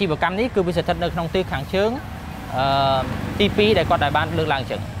ចូលអាជីវកម្មនេះគឺវាស្ថិតនៅក្នុងទិសខាងជើងទី 2 ដែលគាត់បានលើកឡើង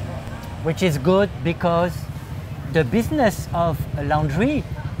ចឹង Which is good because the business of a laundry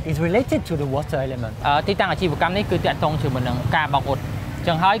is related to the water element. ទីតាំងអាជីវកម្មនេះគឺតាក់ទងជាមួយនឹងការបោកអ៊ុត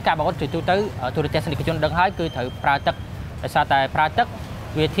ចឹងហើយការបោកអ៊ុតជាទូទៅទូរទស្សនិកជនដឹងហើយគឺត្រូវប្រើទឹកដោយសារតែប្រើទឹក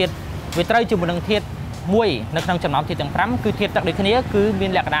វាត្រូវជាមួយនឹងធាតុមួយនៅក្នុងចំណោមធាតុទាំង 5 គឺធាតុទឹកដូចគ្នាគឺមា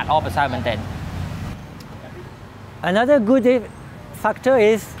នលក្ខណៈល្អប្រសើរមែនទែន Another good factor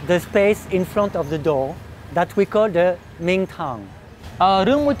is the space in front of the door that we call the Ming Tang.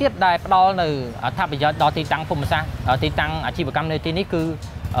 រឿងមួយទៀតដែលផ្ដល់នៅអត្ថប្រយោជន៍ដល់ទីតាំងភូមិសាស្ត្រទីតាំងអាជីវកម្មនៅទីនេះគឺ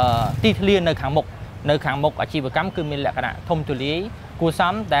ទីធ្លានៅខាងមុខអាជីវកម្មគឺមានលក្ខណៈធំទូលាយគួរស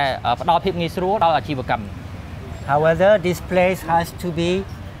មដែលផ្ដល់ភាពងាយស្រួលដល់អាជីវកម្ម However, this place has to be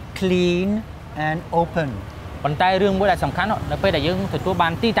clean and open. ប៉ុន្តែរឿងមួយដែលសំខាន់នៅពេលដែលយើងទទួលបា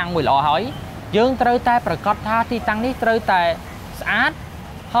នទីតាំងមួយល្អហើយយើងត្រូវតែប្រកាសថាទីតាំងនេះត្រូវតែស្អាត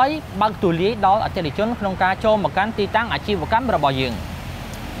ហើយបើកទូលាយដល់អតិថិជនក្នុងការចូលមកកាន់ទីតាំងអាជីវកម្មរបស់យើង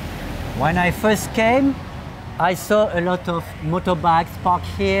When I first came, I saw a lot of motorbikes parked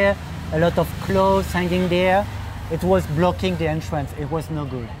here, a lot of clothes hanging there. It was blocking the entrance. It was no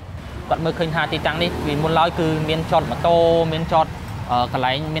good. គាត់មើលឃើញថាទីតាំងនេះពីមុនឡើយគឺមានចតម៉ូតូមានចតកន្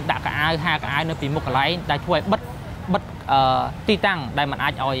លែងមានដាក់កៅអៅហាកៅអៅនៅពីមុខកន្លែងដែលធ្វើឲ្យបិទទីតាំងដែលមិនអា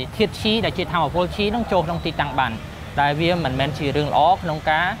ចឲ្យធាតុឈីដែលជាធម្មពលឈីនឹងចូលក្នុងទីតាំងបានដែលវាមិនមែនជារឿងល្អក្នុង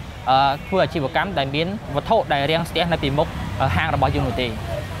ការធ្វើអាជីវកម្មដែលមានវត្ថុដែលរាំងស្ទះនៅពីមុខហាងរបស់យើងនោះទេ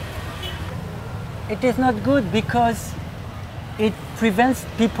It is not good because it prevents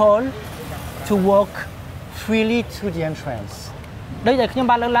people to walk freely through the entrance. ដូចដែលខ្ញុំ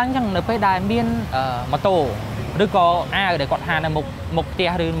បានលើកឡើងចឹងនៅពេលដែលមានម៉ូតូឬក៏អាវដែលគាត់ហានៅមុខផ្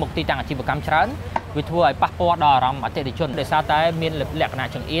ទះឬមុខទីតាំងអាជីវកម្មច្រើនវាធ្វើឲ្យប៉ះពាល់ដល់អារម្មណ៍អតិថិជនដោយសារតែមានលក្ខណៈ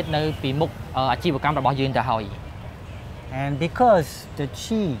ចង្អៀតនៅពីមុខអាជីវកម្មរបស់យើងទៅហើយ And because the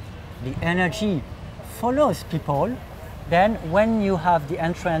chi, the energy follows people, then when you have the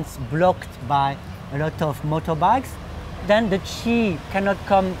entrance blocked by a lot of motorbikes, then the chi cannot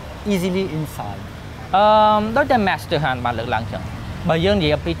come easily inside. ដូចតែ Master Han បានលើកឡើងចឹងបើយើងនិយា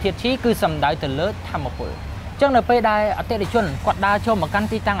យពីធាតុឈីគឺសំដៅទៅលើធម្មពលចឹងនៅពេលដែលអតិថិជនគាត់ដើរចូលមកកាន់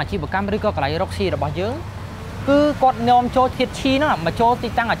ទីតាំងអាជីវកម្មឬក៏កន្លែងរកស៊ីរបស់យើងគឺគាត់នាំចូលធាតុឈីហ្នឹងមកចូលទី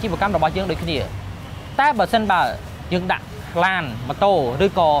តាំងអាជីវកម្មរបស់យើងដូចគ្នាតែបើសិនបើយើងដាក់ឡានម៉ូតូឬ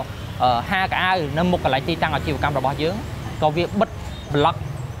ក៏ហាកៅអៅនៅមុខកន្លែងទីតាំងអាជីវកម្មរបស់យើងក៏វាបិទប្លុក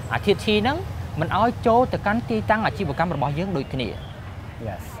អាធាតុឈីហ្នឹងមិនឲ្យចូលទៅកាន់ទីតាំងអាជីវកម្មរបស់យើងដូចគ្នា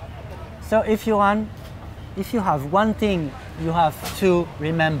Yes. So if you have one thing you have to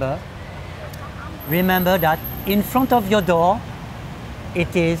remember that in front of your door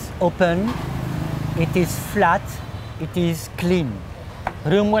it is open, it is flat, it is clean.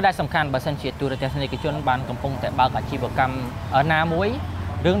 រឿងមួយដែលសំខាន់បើសិនជាទូរទស្សនិកជនបានកំពុងតែបើកអាជីវកម្មណាមួយ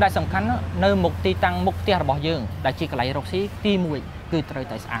រឿងដែលសំខាន់នៅមុខទីតាំងមុខផ្ទះរបស់យើងដែលជាកន្លែងរកស៊ីទី1គឺត្រូវ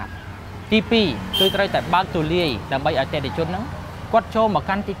តែស្អាតទី2គឺត្រូវតែបើកទូលាយដើម្បីឲ្យអតិថិជនហ្នឹងគាត់ចូលមក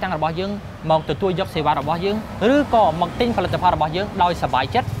កាន់ទីតាំងរបស់យើងមកទទួលយកសេវារបស់យើងឬក៏មកទិញផលិតផលរបស់យើងដោយសប្បាយ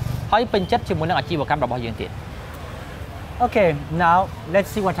ចិត្តហើយពេញចិត្តជាមួយនឹងអាជីវកម្មរបស់យើងទៀត Okay, now let's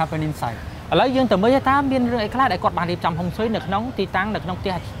see what happened inside. ឥឡូវយើងទៅមើលថាមានរឿងអីខ្លះដែលគាត់បានរៀបចំហុងស៊ុយនៅក្នុងទីតាំងនៅក្នុងផ្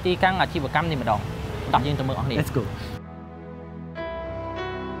ទះទីតាំងអាជីវកម្មនេះម្ដងបាទយើងទៅមើលអស់នេះ Let's go.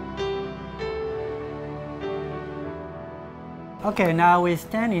 Okay, now we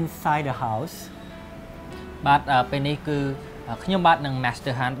stand inside the house. បាទពេលនេះគឺខ្ញុំបាទនឹង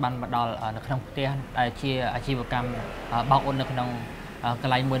Master Hand បានមកដល់នៅក្នុងផ្ទះដែលជាអាជីវកម្មបោកអ៊ុននៅក្នុងក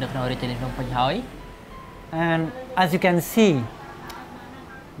ន្លែងមួយនៅក្នុងរាជធានីភ្នំពេញហើយ And as you can see,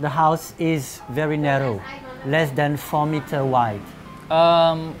 the house is very narrow, less than 4 meters wide.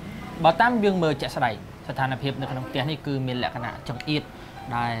 បើតាមយើងមើលជាក់ស្ដែងស្ថានភាពនៅក្នុងផ្ទះនេះគឺមានលក្ខណៈចង្អៀត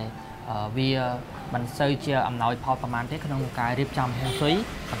ដែលវាមិនសូវជាអំណោយផលប្រមាណទេក្នុងការរៀបចំហុងស៊ុយ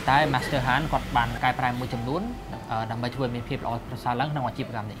ប៉ុន្តែ Master Hand គាត់បានកែប្រែមួយចំនួនដើម្បីធ្វើឲ្យមានភាពល្អប្រសើរឡើងក្នុងអាជីវ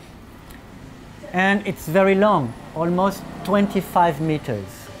កម្មនេះ And it's very long, almost 25 meters.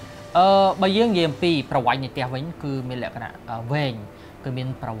 បើយើងនិយាយអំពីប្រវែងនៃផ្ទះវិញគឺមានលក្ខណៈវែងគឺមាន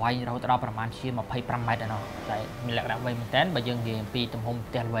ប្រវែងរហូតដល់ប្រមាណជា25ម៉ែត្រឯណោះតែមានលក្ខណៈវែងមែនទែនបើយើងនិយាយអំពីទំហំ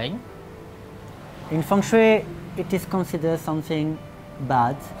ផ្ទះវែង In Feng Shui, it is considered something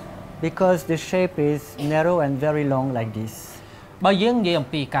bad because the shape is narrow and very long like this. បើយើងនិយាយអំ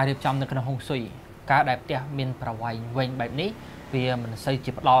ពីការរៀបចំនៅក្នុងហុងស៊ុយការដែលផ្ទះមានប្រវែងវែងបែបនេះវាមិនសូវ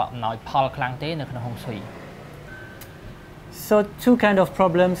ជាផ្ដល់អំណោយផលខ្លាំងទេនៅក្នុងហុងស៊ុយ So two kind of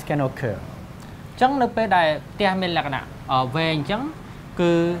problems can occur. អញ្ចឹងនៅពេលដែលផ្ទះមានលក្ខណៈវែងអញ្ចឹង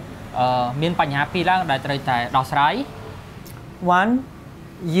គឺមានបញ្ហាពីរឡើងដែលត្រូវតែដោះស្រាយ One,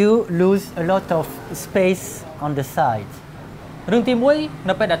 you lose a lot of space on the side. រឿងទី1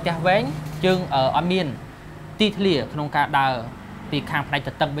នៅពេលដែលផ្ទះវែងយើងអត់មានទីធ្លាក្នុងការដើរពីខាងផ្នែក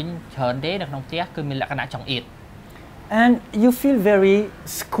ទៅទឹកវិញច្រើនទេនៅក្នុងផ្ទះគឺមានលក្ខណៈចង្អៀត And you feel very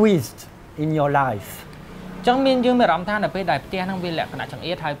squeezed in your life. អញ្ចឹងយើងមានអារម្មណ៍ថានៅពេលដែលផ្ទះហ្នឹងវាលក្ខណៈចង្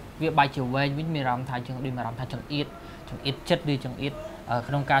អៀតហើយវាបែកជាវែងវិញមានអារម្មណ៍ថាយើងដូចមានអារម្មណ៍ថាចង្អៀតចិត្តឬចង្អៀត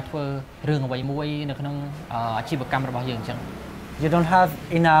ក្នុងការធ្វើរឿងអ្វីមួយនៅក្នុងអាជីវកម្មរបស់យើងអញ្ចឹង You don't have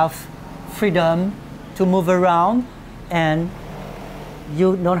enough freedom to move around and you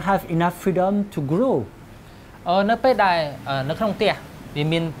don't have enough freedom to grow. នៅពេលដែលនៅក្នុងផ្ទះវា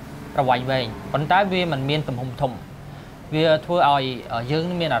មានប្រវែងវែងប៉ុន្តែវាមិនមានទំហំធំវាធ្វើឲ្យយើង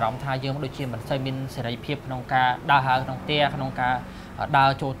មានអារម្មណ៍ថាយើងដូចជាមិនសូវមានសេរីភាពក្នុងការដើរហើរក្នុងផ្ទះក្នុងការដើរ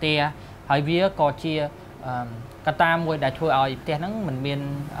ចូលផ្ទះហើយវាក៏ជាកត្តាមួយដែលធ្វើឲ្យផ្ទះហ្នឹងមិនមាន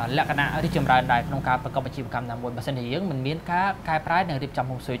លក្ខណៈរីកចម្រើនដែរក្នុងការប្រកបអាជីវកម្មណាមួយបើមិនជាយើងមិនមានការកែប្រែនិងរៀបចំ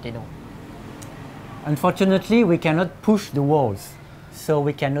ហុងស៊ុយទេនោះ Unfortunately, we cannot push the walls, so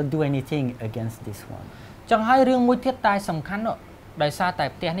we cannot do anything against this one. ចឹងហើយរឿងមួយទៀតតែសំខាន់ដោយសារតែ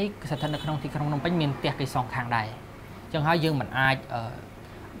ផ្ទះនេះស្ថិតនៅក្នុងទីក្រុងភ្នំពេញមានផ្ទះគេសងខាងដែរចឹងហើយយើងមិនអាច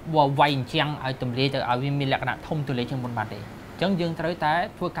វាយអញ្ចឹងឲ្យទម្លាយទៅឲ្យវាមានលក្ខណៈធំទូលាយជាងមុនបានទេចឹងយើងត្រូវតែ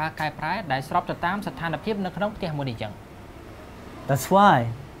ធ្វើការកែប្រែដែលស្របទៅតាមស្ថានភាពនៅក្នុងផ្ទះមួយនេះចឹង That's why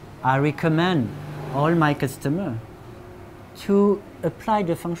I recommend all my customers to apply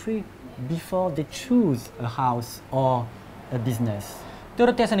the Feng Shui before they choose a house or a business. ទូរ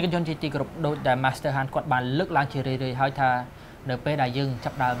ទស្សនិកជនជាទីគោរពដូចដែល Master Hand គាត់បានលើកឡើងជារឿយៗហើយថានៅពេលដែលយើង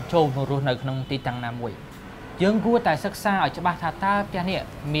ចាប់ដើមចូលមករស់នៅក្នុងទីតាំងណាមួយយើងគួរតែសិក្សាឲ្យច្បាស់ថាតើផ្ទះនេះ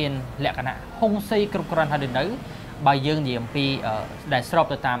មានលក្ខណៈហុងស៊ុយគ្រប់គ្រាន់ហើយឬនៅបើយើងនិយាយអំពីដែលស្រប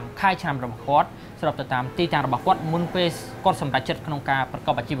ទៅតាមខែឆ្នាំរបស់គាត់ស្របទៅតាមទីតាំងរបស់គាត់មុនពេលគាត់សម្រេចចិត្តក្នុងការប្រក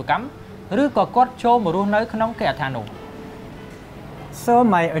បអាជីវកម្មឬក៏គាត់ចូលមករស់នៅក្នុងគេហដ្ឋាននោះ So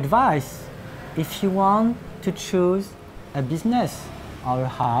my advice, if you want to choose a business or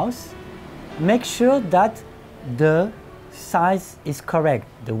a house, make sure that the size is correct.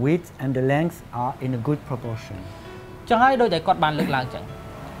 The width and the length are in a good proportion. ចឹងហើយដោយតែគាត់បានលើកឡើងចឹង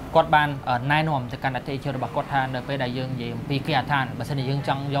គាត់បានណែនាំទៅកាន់អតិថិជនរបស់គាត់ថានៅពេលដែលយើងនិយាយអំពីគេហដ្ឋានបើសិនជាយើងច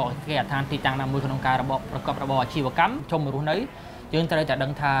ង់យកគេហដ្ឋានទីតាំងណាមួយក្នុងការប្រកបរបរអាជីវកម្មចូលមករស់នៅយើងត្រូវតែដឹ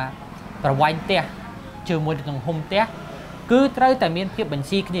ងថាប្រវែងផ្ទះជាមួយនឹងទំហំផ្ទះគឺត្រូវតែមានភាពបញ្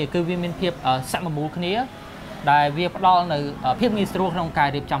ស៊ីគ្នាគឺវាមានភាពសមមូលគ្នាដែលវាផ្ដល់នៅភាពងាយស្រួលក្នុងការ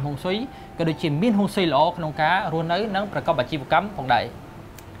រៀបចំហុងស៊ុយក៏ដូចជាមានហុងស៊ុយល្អក្នុងការរស់នៅនិងប្រកបអាជីវកម្មផងដែរ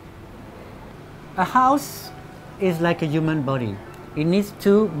A house is like a human body. It needs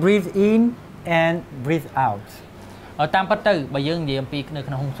to breathe in and breathe out. តាមពិតទៅបើយើងនិយាយអំពីនៅ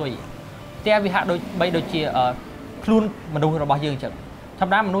ក្នុងហុងស៊ុយផ្ទះវាហាក់ដូចជាខ្លួនមនុស្សរបស់យើងអញ្ចឹងធម្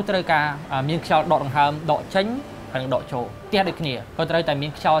មតាមនុស្សត្រូវការមានខ្យល់ដកដង្ហើមដកចេញហើយដកចូលផ្ទះដូចគ្នាក៏ត្រូវតែមា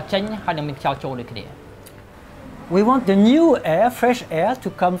នខ្យល់ចេញហើយនឹងមានខ្យល់ចូលដូចគ្នា We want the new air, fresh air to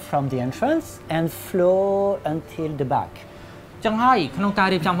come from the entrance and flow until the back. ចឹងហើយក្នុងការ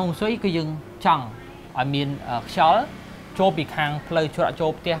រៀបចំហុងស៊ុយគឺយើងចង់ឲ្យមានខ្យល់ចូលពីខាងផ្លូវច្រកចូ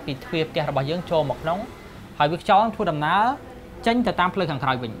លផ្ទះពីទ្វារផ្ទះរបស់យើងចូលមកក្នុងហើយវាខ្យល់ធ្វើដំណើរចេញទៅតាមផ្លូវខាងក្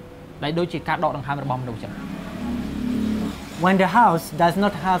រោយវិញដែលដូចជាការដកដង្ហើមរបស់មនុស្សចឹង when the house does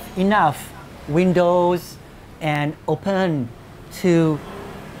not have enough windows and open to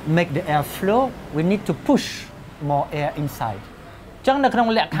make the air flow, we need to push more air inside. ចឹងនៅក្នុង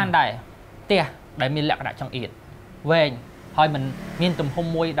លក្ខខណ្ឌដែរផ្ទះដែលមានលក្ខណៈចង្អៀតវែងហើយมันមានទំហំ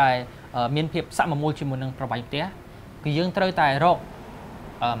មួយដែលមានភាពសមមូលជាមួយនឹងប្រវែងផ្ទះគឺយើងត្រូវតែរក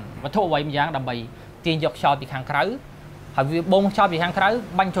វត្ថុអ្វីម្យ៉ាងដើម្បីទាញយកខ្យល់ពីខាងក្រៅហើយវាបូមខ្យល់ពីខាងក្រៅ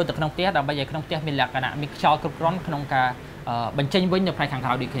បាញ់ចូលទៅក្នុងផ្ទះដើម្បីឲ្យក្នុងផ្ទះមានលក្ខណៈមានខ្យល់គ្រប់គ្រាន់ក្នុងការបញ្ចេញវិញនៅផ្នែកខាងក្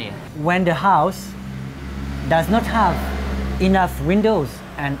រៅដូចគ្នា When the house does not have enough windows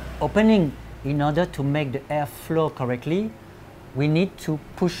and opening in order to make the air flow correctly, we need to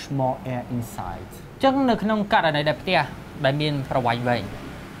push more air inside. ចឹងនៅក្នុងករណីដែលផ្ទះដែលមានប្រវែងវែង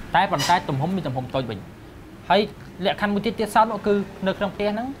តែប៉ុន្តែទំហំមានទំហំតូចវិញហើយលក្ខខណ្ឌមួយទៀតសោតនោះគឺនៅក្នុងផ្ទះ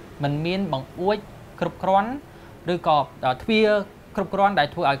ហ្នឹងมันមានបង្អួចគ្រប់គ្រាន់ឬក៏ទ្វារគ្រប់គ្រាន់ដែល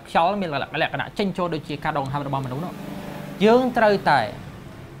ធ្វើឲ្យខ្យល់មានលក្ខណៈចេញចូលដូចជាការដកដង្ហើមរបស់មនុស្សនោះយើងត្រូវតែ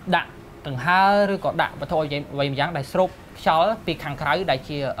ដាក់ដង្ហើមឬក៏ដាក់វត្ថុអ្វីម្យ៉ាងដែលស្រូបខ្យល់ពីខាងក្រៅដែល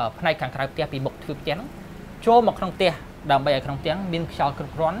ជាផ្នែកខាងក្រៅផ្ទះពីមុខទ្វារផ្ទះហ្នឹងចូលមកក្នុងផ្ទះដើម្បីឲ្យក្នុងផ្ទះមានខ្យល់គ្រ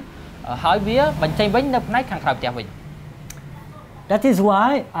ប់គ្រាន់ហើយវាបញ្ចេញវិញនៅផ្នែកខាងក្រៅផ្ទះវិញ That is why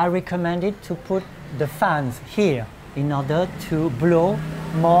I recommended to put the fans here in order to blow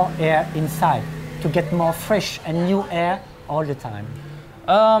more air inside to get more fresh and new air all the time.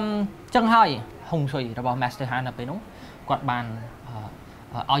 ចឹងហើយហុងស៊ុយរបស់ Master Han នៅពេលនោះគាត់បាន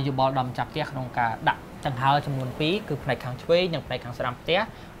ឲ្យយោបល់ដល់ម្ចាស់ផ្ទះក្នុងការដាក់ដង្ហើមចំនួន2គឺផ្នែកខាងឆ្វេងនិងផ្នែកខាងស្ដាំផ្ទះ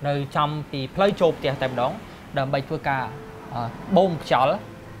នៅចំពីផ្លូវចូលផ្ទះតែម្ដងដើម្បីធ្វើការបូមខ្យល់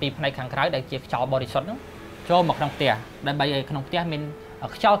ពីផ្នែកខាងក្រៅដែលជាខ្យល់បរិសុទ្ធហ្នឹងចូលមកក្នុងផ្ទះដើម្បីឲ្យក្នុងផ្ទះមាន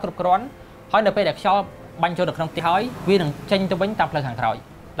ខ្យល់គ្រប់គ្រាន់ហើយនៅពេលដែលខ្យល់បាញ់ចូលទៅក្នុងផ្ទះហើយវានឹងចេញទៅវិញតាមផ្លូវខាងក្រោយ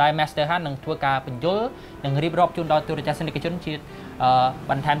ដែល Master Han នឹងធ្វើការបញ្យល់និងរៀបរាប់ជូនដល់ទូរទស្សនិកជនជា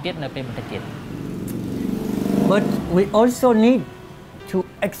បន្ថែមទៀតនៅពេលបន្តិចទៀត But we also need to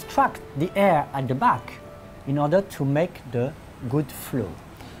extract the air at the back in order to make the good flow.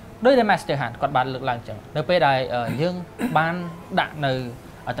 ដោយដែល Master Han គាត់បានលើកឡើងចឹងនៅពេលដែលយើងបានដាក់នៅ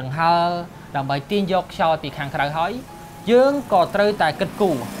ដង្ហើមដើម្បីទាញយកខ្យល់ពីខាងក្រៅហើយយើងក៏ត្រូវតែគិត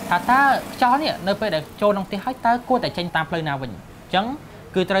គូរថាតើខ្យល់នេះនៅពេលដែលចូលក្នុងផ្ទះហើយតើគួរតែចេញតាមផ្លូវណាវិញអញ្ចឹង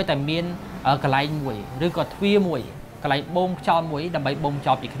គឺត្រូវតែមានកន្លែងមួយឬក៏ទ្វារមួយកន្លែងបូមខ្យល់មួយដើម្បីបូមខ្យ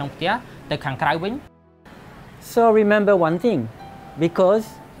ល់ពីក្នុងផ្ទះទៅខាងក្រៅវិញ So remember one thing, because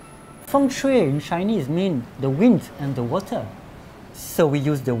Feng Shui in Chinese mean the wind and the water. So we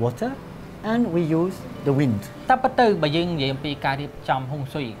use the water and we use the wind. តែប៉ុន្តែបើយើងនិយាយអំពីការរៀបចំហុង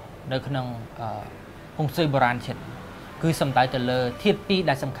ស៊ុយនៅក្នុងហុងស៊ុយបុរាណជាតិគឺសំដៅទៅលើធាតុពីរ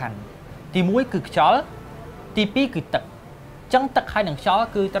ដែលសំខាន់ទី1គឺខ្យល់ទី2គឺទឹកអញ្ចឹងទឹកហើយនិងខ្យល់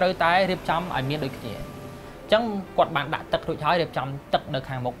គឺត្រូវតែរៀបចំឲ្យមានដូចគ្នាអញ្ចឹងគាត់បានដាក់ទឹករួចហើយរៀបចំទឹកនៅ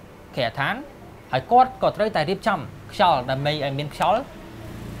ខាងមុខគេឋានហើយគាត់ក៏ត្រូវតែរៀបចំខ្យល់ដើម្បីឲ្យមានខ្យល់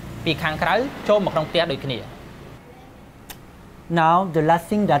ពីខាងក្រៅចូលមកក្នុងផ្ទះដូចគ្នា Now the last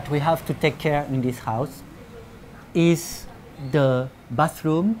thing that we have to take care in this house is the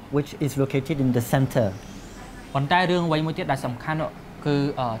bathroom which is located in the center. ប៉ុន្តែរឿងអ្វីមួយទៀតដែលសំខាន់គឺ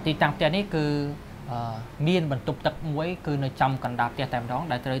ទីតាំងផ្ទះនេះគឺមានបន្ទប់ទឹកមួយគឺនៅចំកណ្ដាលផ្ទះតែម្ដង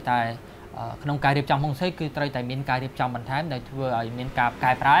ដែលត្រូវតែក្នុងការរៀបចំហុងស៊ុយគឺត្រូវតែមានការរៀបចំបន្ថែមដែលធ្វើឲ្យមានការ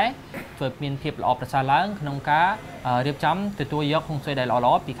កែប្រែធ្វើមានភាពល្អប្រសើរឡើងក្នុងការរៀបចំទទួលយកហុងស៊ុយដែលល្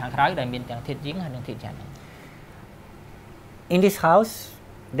អៗពីខាងក្រៅដែលមានទាំងធាតុយីងហើយនិងធាតុចាស់ In this house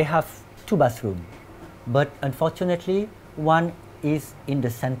they have two bathrooms, but unfortunately one is in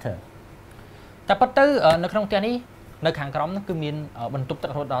the center. តែប៉ុន្តែនៅក្នុងផ្ទះនេះនៅខាងក្រោមនោះគឺមានបន្ទប់ទឹក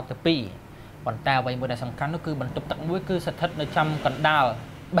រហូតដល់ទៅ2ប៉ុន្តែអ្វីមួយដែលសំខាន់នោះគឺបន្ទប់ទឹកមួយគឺស្ថិតនៅចំកណ្ដាល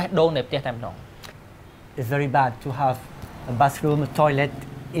បេះដូងនៃផ្ទះតែម្ដង It's very bad to have a bathroom, a toilet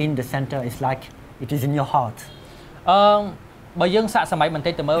in the center. It's like it is in your heart. បើយើងសាកសម័យបន្តិ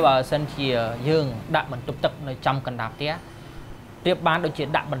ចទៅមើលបើសិនជាយើងដាក់បន្ទប់ទឹកនៅចំកណ្ដាលផ្ទះប្រៀបបានដូចជា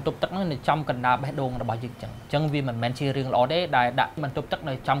ដាក់បន្ទប់ទឹកនោះនៅចំកណ្ដាលបេះដូងរបស់យើងចឹងអញ្ចឹងវាមិនមែនជារឿងល្អទេដែលដាក់បន្ទប់ទឹក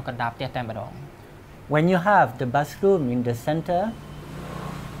នៅចំកណ្ដាលផ្ទះតែម្ដង When you have the bathroom in the center,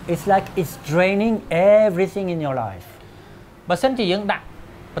 it's like it's draining everything in your life. បើសិនជាយើងដាក់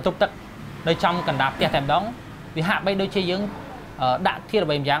បន្ទប់ទឹកនៅចំកណ្ដាលផ្ទះតែម្ដងវាហាក់បីដូចជាយើងដាក់ធាតុអ្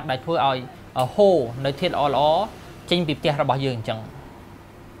វីម្យ៉ាងដែលធ្វើឲ្យហូរនៅធាតុល្អៗចេញពីផ្ទះរបស់យើងអញ្ចឹង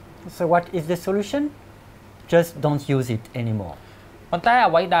So what is the solution? Just don't use it anymore. ប៉ុន្តែ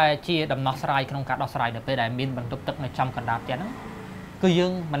អ្វីដែលជាដំណោះស្រាយក្នុងការដោះស្រាយនៅពេលដែលមានបន្ទប់ទឹកនៅចំកណ្ដាលផ្ទះហ្នឹងគឺយើ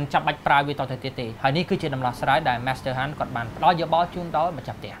ងមិនចាំបាច់ប្រើវាតទៅទៀតទេហើយនេះគឺជាដំណោះស្រាយដែល Master Han គាត់បានផ្ដល់យោបល់ជូនដល់ម្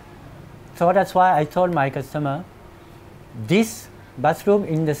ចាស់ផ្ទះ So that's why I told my customer, this bathroom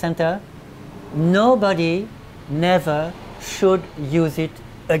in the center, nobody never should use it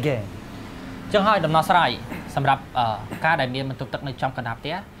again. ចឹងហើយដំណោះស្រាយ សម្រាប់ការដែលមានបន្ទប់ទឹកនៅចំកណ្ដាលផ្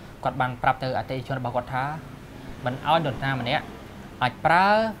ទះគាត់បានប្រាប់ទៅអតិថិជនរបស់គាត់ថាមិនឲ្យនរណាម្នាក់អាចប្រើ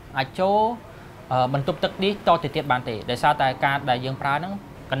អាចចូលបន្ទប់ទឹកនេះតទៅទៀតបានទេដោយសារតែការដែលយើងប្រើហ្នឹង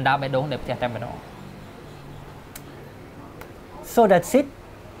កណ្ដាលបេះដូងនៃផ្ទះតែម្ដង So that's it.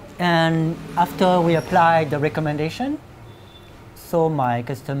 And after we apply the recommendation, so my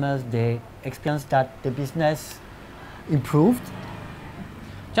customers they experienced that the business improved.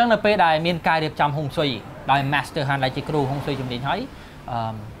 ចឹងនៅពេលដែលមានការរៀបចំហុងស៊ុយដោយ Master Han ដែលជាគ្រូហុងស៊ុយជំនាញហើយ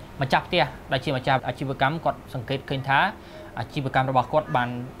ម្ចាស់ផ្ទះដែលជាម្ចាស់អាជីវកម្មគាត់សង្កេតឃើញថាអាជីវកម្មរបស់គាត់បាន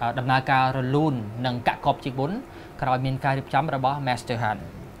ដំណើរការរលូននិងកាក់កបជាងមុនក្រោយមានការរៀបចំរបស់ Master Han.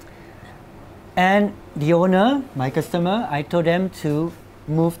 And the owner, my customer, I told them to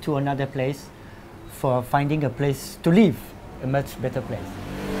move to another place for finding a place to live, a much better place.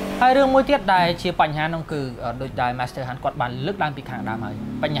 ហើយរឿងមួយទៀតដែលជាបញ្ហានោះគឺដូចដែល Master Han គាត់បានលើកឡើងពីខាងដើមហើយ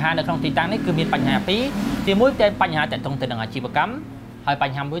បញ្ហានៅក្នុងទីតាំងនេះគឺមានបញ្ហាពីរទីមួយតែបញ្ហាតាក់ទងទៅនឹងអាជីវកម្មហើយប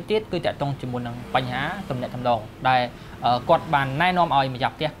ញ្ហាមួយទៀតគឺតាក់ទងជាមួយនឹងបញ្ហាទំនាក់ទំនងដែលគាត់បានណែនាំឲ្យម្ចា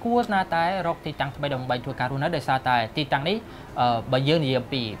ស់ផ្ទះគួរណាតែរកទីតាំងថ្មីដើម្បីធ្វើការរស់នៅដោយសារតែទីតាំងនេះបើយើងនិយាយអំ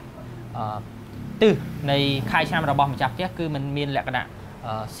ពីទិសនៃខែឆ្នាំរបស់ម្ចាស់ផ្ទះគឺมันមានលក្ខណៈ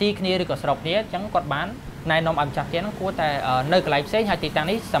ស៊ីគ្នាឬក៏ស្របគ្នាអញ្ចឹងគាត់បានណែនាំឲ្យម្ចាស់ផ្ទះហ្នឹងគួរតែនៅកន្លែងផ្សេងហើយទីតាំង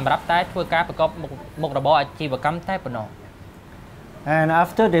នេះសម្រាប់តែធ្វើការប្រកបមុខរបរអាជីវកម្មតែប៉ុណ្ណោះ And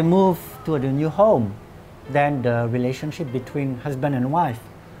after they move to the new home, then the relationship between husband and wife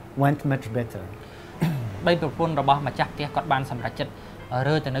went much better. បីប្រពន្ធរបស់ម្ចាស់ផ្ទះគាត់បានសម្រេចចិត្ត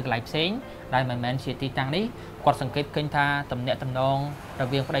រើទៅនៅកន្លែងផ្សេងដែលមិនមែនជាទីតាំងនេះគាត់សង្កេតឃើញថាទំនាក់ទំនងរ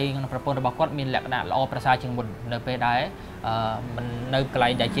វាងប្តីនិងប្រពន្ធរបស់គាត់មានលក្ខណៈល្អប្រសើរជាងមុននៅពេលដែលមិននៅកន្លែ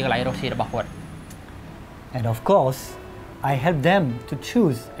ងដែលជាកន្លែងរស់ស៊ីរបស់គាត់ And of course, I helped them to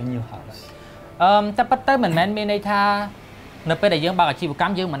choose a new house. តែប៉ុន្តែមិនមែនមានន័យថានៅពេលដែលយើងបើកអាជីវក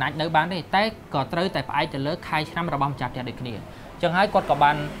ម្មយើងមិនអាចនៅបានទេតែក៏ត្រូវតែផ្អែកទៅលើខែឆ្នាំរបស់ម្ចាស់ផ្ទះដូចគ្នាចឹងហើយគាត់ក៏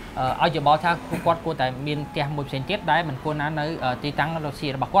បានឲ្យយោបល់ថាគាត់គួរតែមានផ្ទះមួយផ្សេងទៀតដែលមិនគួរណានៅទីតាំងរស់ស៊ី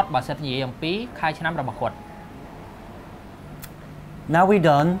របស់គាត់បើសិននិយាយអំពីខែឆ្នាំរបស់គាត់ Now we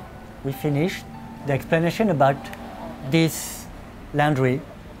done, we finished the explanation about this laundry.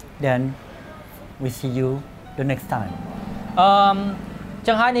 Then we see you the next time.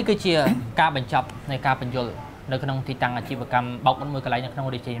 ចឹងហើយនេះគឺជាការបញ្ចប់នៃការបញ្យល់នៅក្នុងទីតាំងអាជីវកម្មបោកមុនមួយកន្លែងនៅក្នុង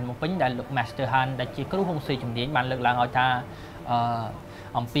រាជធានីភ្នំពេញដែលលោក Master Han ដែលជាគ្រូហុងស៊ុយជំនាញបានលើកឡើងឲ្យថា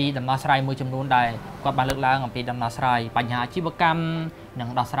អំពីដំណោះស្រាយមួយចំនួនដែលគាត់បានលើកឡើងអំពីដំណោះស្រាយបញ្ហាអាជីវកម្មនិង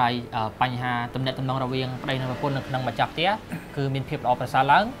ដោះស្រាយបញ្ហាទំនាក់ទំនងរវាងប្តីនិងប្រពន្ធនៅក្នុងម្ចាស់ផ្ទះគឺមានភាពល្អប្រសើរ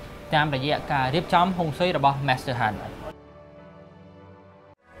ឡើងតាមរយៈការរៀបចំហុងស៊ុយរបស់ Master Han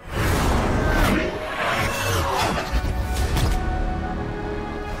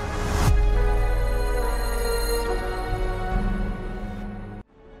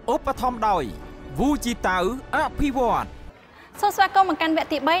ឧបត្ថម្ភដោយវូជីតៅអភិវឌ្ឍ សូមស្វាគមន៍មកកាន់វគ្គ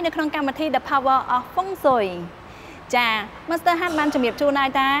ទី3នៅក្នុងកម្មវិធី The Power of Feng Shui ចា Master Han បានជំរាបជូនហើយ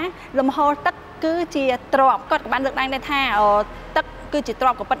ថាលំហូរទឹកគឺជាទ្រព្យគាត់ក៏បានលើកឡើងដែរថាទឹកគឺជាទ្រ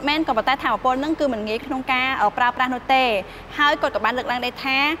ព្យក៏ពិតមែនក៏ប៉ុន្តែថាពលហ្នឹងគឺមិនងាយក្នុងការប្រើប្រាស់នោះទេហើយគាត់ក៏បានលើកឡើងដែរ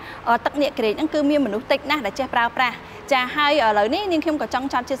ថាទឹកនាគក្រេកហ្នឹងគឺមានមនុស្សតិចណាស់ដែលចេះប្រើប្រាស់ចាហើយឥឡូវនេះនាងខ្ញុំក៏ចង់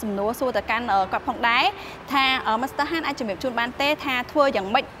ចាប់ជាសំណួរសួរទៅកាន់គាត់ផងដែរថា Master Han អាចជំរាបជូនបានទេថាធ្វើយ៉ាង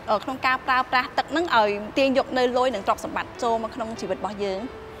ម៉េចក្នុងការប្រើប្រាស់ទឹកហ្នឹងឲ្យទាញយកនៅលុយនិងទ្រព្យសម្បត្តិចូលមកក្នុងជីវិតរបស់យើង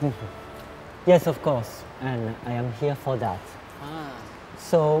Yes, of course, and I am here for that.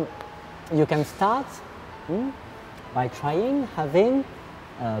 So you can start by trying having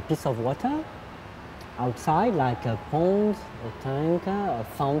a piece of water outside, like a pond, a tank, a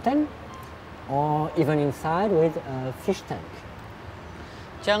fountain, or even inside with a fish tank.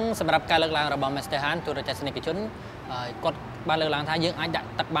 ចឹងសម្រាប់ការលើកឡើងរបស់ Master Han ទូរទស្សនិកជនគាត់បានលើកឡើងថាយើងអាចដាក់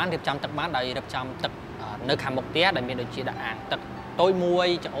ទឹកបានរៀបចំទឹកបានដោយរៀបចំទឹកនៅខាងមុខផ្ទះដែលមានដូចជាដាក់អាងទឹកតូចមួយ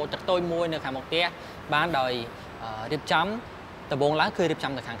ចង្អុលទឹកតូចមួយនៅខាងមុខផ្ទះបានដោយរៀបចំដំបូងឡើងគឺរៀប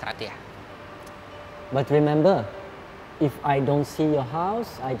ចំនៅខាងក្រៅផ្ទះ But remember, if I don't see your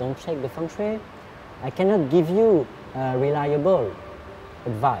house, I don't check the feng shui, I cannot give you reliable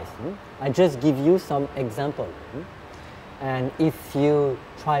advice. I just give you some example. And if you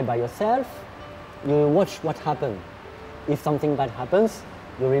try by yourself, you watch what happens. If something bad happens,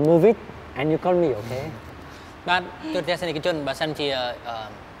 you remove it and you call me, okay? បាទទូរទស្សនិកជនបើសិនជា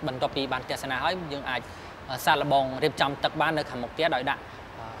បន្ទាប់ពីបានទស្សនាហើយយើងអាចសាកល្បងរៀបចំទឹកបាននៅខាងមុខផ្ទះដោយដាក់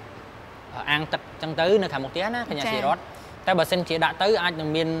អាងទឹកចឹងទៅនៅខាងមុខផ្ទះណាកញ្ញាស៊ីរ៉តតែបើសិនជាដាក់ទៅអាចនឹង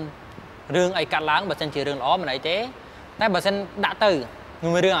មានរឿងអីកាត់ឡើងបើសិនជារឿងល្អមិនអីទេតែបើសិនដាក់ទៅ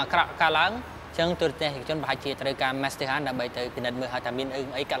មានរឿងអាក្រក់កាត់ឡើងចឹងទូរទស្សនិកជនប្រហែលជាត្រូវការ Master Han ដើម្បីទៅពិនិត្យមើលហើយថាមាន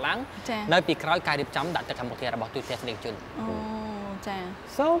អីកាត់ឡើងនៅពីក្រោយការរៀបចំដាក់ទឹកខាងមុខផ្ទះរបស់ទូរទស្សនិកជន អូចា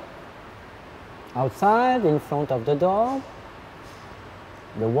So outside in front of the door,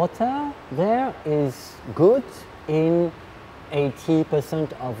 the water there is good in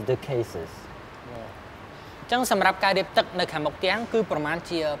 80% of the cases. ចឹងសម្រាប់ការរៀបទឹកនៅខាងមុខផ្ទះគឺប្រមាណ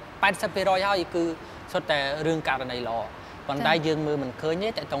ជា 80% ហើយគឺសុទ្ធតែរឿងករណីល្អប៉ុន្តែយើងមើលមិនឃើញទេ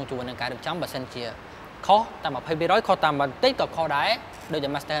តើតង់ជាមួយនឹងការរៀបចំបើសិនជាខុសតែ 20% ខុសតាមបន្តិចក៏ខុសដែរដូចតែ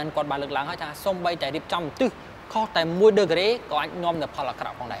Master គាត់បានលើកឡើងហើយថាសូម្បីតែរៀបចំទិសខុសតែ1 degree ក៏អាចនាំទៅផលអាក្រ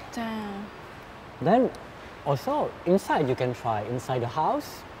ក់ផងដែរចា Then also inside you can try inside the house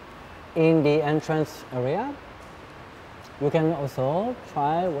in the entrance area. You can also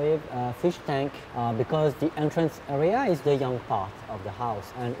try with a fish tank because the entrance area is the young part of the house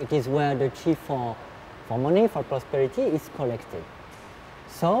and it is where the chi for money, for prosperity is collected.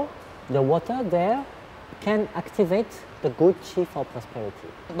 So the water there can activate the good chi for prosperity.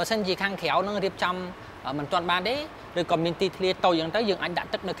 បើសិនជាខាងក្រៅនឹងរៀបចំមិនទាន់បានទេឬក៏មានទីធ្លាតូចយ៉ាងទៅយើងអាចដាក់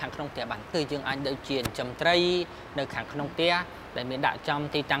ទឹកនៅខាងក្នុងផ្ទះបានគឺយើងអាចដូចជាចិញ្ចឹមត្រីនៅខាងក្នុងផ្ទះដែលមានដាក់ចំ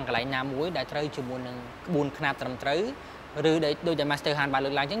ទីតាំងកន្លែងណាមួយដែលត្រូវជាមួយនឹងក្បួនខ្នាតត្រឹមត្រូវឬដូចតែ Master Han បានលើ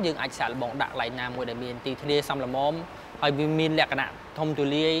កឡើងអញ្ចឹងយើងអាចសាកល្បងដាក់កន្លែងណាមួយដែលមានទីធ្លាសមល្មមហើយវាមានលក្ខណៈធំទូ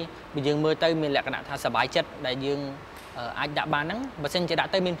លាយបើយើងមើលទៅមានលក្ខណៈថាសប្បាយចិត្តដែលយើងអាចដាក់បានហ្នឹងបើសិនជាដាក់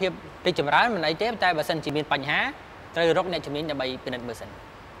ទៅមានភាពរីកចម្រើនមិនអីទេតែបើសិនជាមានបញ្ហាត្រូវរកអ្នកជំនាញដើម្បីពិនិត្យមើលសិន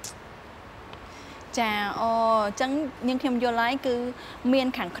ចាអូអញ្ចឹងនាងខ្ញុំយល់ហើយគឺមាន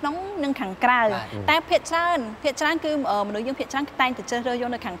ខាងក្នុងនិងខាងក្រៅតែភាគច្រើនគឺមនុស្សយើងភាគច្រើនតែងតែជ្រើសរើសយក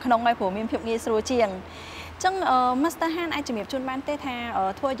នៅខាងក្នុងហើយព្រោះមានភាពងាយស្រួលជាងអញ្ចឹង Master Han អាចជំរាបជូនបានទេថា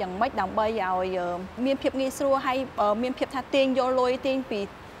ធ្វើយ៉ាងម៉េចដើម្បីឲ្យមានភាពងាយស្រួលហើយមានភាពថាទាញយកលុយទាញពី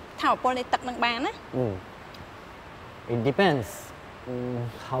ថាមពលនៃទឹកនឹងបានណា It depends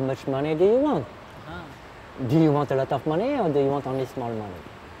how much money do you want. Do you want a lot of money or do you want only small money?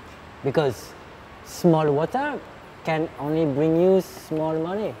 Because small water can only bring you small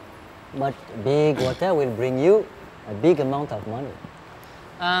money, but big water will bring you a big amount of money.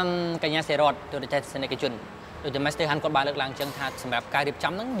 កញ្ញាសេរតទូរទស្សនិកជនដូច Master Han គាត់បានលើកឡើងអញ្ចឹងថាសម្រាប់ការរៀប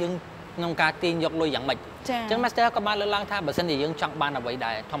ចំហ្នឹងយើងក្នុងការទាញយកលុយយ៉ាងម៉េចអញ្ចឹង Master ក៏បានលើកឡើងថាបើសិនជាយើងចង់បានអ្វី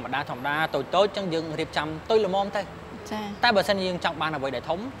ដែលធម្មតាតូចអញ្ចឹងយើងរៀបចំតូចល្មមទៅចាតែបើសិនជាយើងចង់បានអ្វីដែល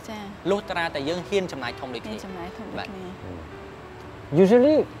ធំចាលុះត្រាតែយើងហ៊ានចំណាយធំដូចគ្នាបាទ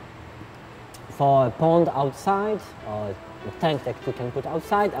Usually for a pond outside or a tank that you can put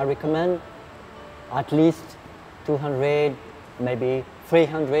outside, I recommend at least 200, maybe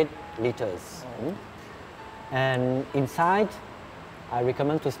 300 liters. And inside, I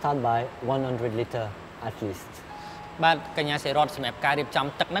recommend to start by 100 liter at least. បាទកញ្ញាសេរតសម្រាប់ការរៀបចំ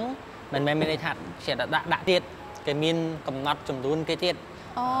ទឹកហ្នឹងមិនមែនមានន័យថាជាដាក់ទៀតគេមានកំណត់ចំនួនគេទៀត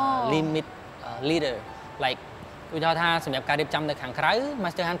limit liter like ឧទាហរណ៍ថាសម្រាប់ការរៀបចំនៅខាងក្រៅ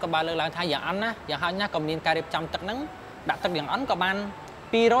Master Han ក៏បានលើកឡើងថាយ៉ាងអន់ណាយ៉ាងហោចណាស់ក៏មានការរៀបចំទឹកហ្នឹងដាក់ទឹកយ៉ាងអន់ក៏បាន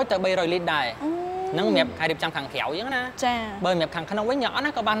200ទៅ300លីត្រដែរហ្នឹងសម្រាប់ការរៀបចំខាងក្រៅអញ្ចឹងណាចាបើសម្រាប់ខាងក្នុងវិញយ៉ាងអន់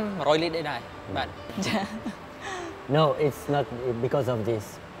ណាក៏បាន100លីត្រដែរបាទចា No, it's not because of this.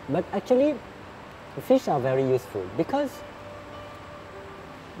 But actually fish are very useful because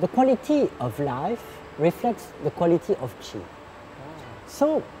the quality of life reflects the quality of chi.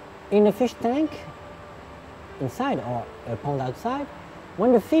 So in a fish tank inside or a pond outside,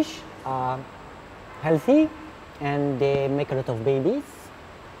 when the fish are healthy and they make a lot of babies,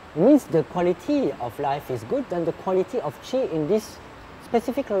 it means the quality of life is good and the quality of chi in this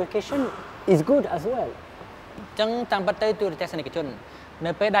specific location is good as well. ចឹងតាមពិតទៅទូរទស្សនិកជន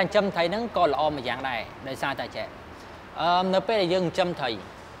នៅពេលដែលចិញ្ចឹមត្រីហ្នឹងក៏ល្អមួយយ៉ាងដែរដោយសារតែចេះនៅពេលដែលយើងចិញ្ចឹមត្រី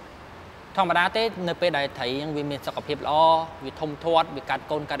ធម្មតាទេនៅពេលដែលត្រីហ្នឹងវាមានសុខភាពល្អវាធំធាត់វាកាត់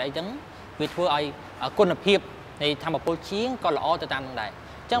កូនកាត់អីចឹងវាធ្វើឲ្យគុណភាពនៃធម្មពលជាងក៏ល្អទៅតាមនឹងដែរ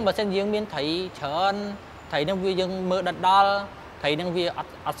អញ្ចឹងបើសិនយើងមានត្រីច្រើនត្រីហ្នឹងវាយើងមើលដិតដល់ត្រីហ្នឹងវា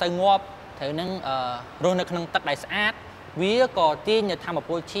អត់សូវងាប់ត្រីហ្នឹងរស់នៅក្នុងទឹកដែលស្អាតវាក៏ទាញនៅធម្មព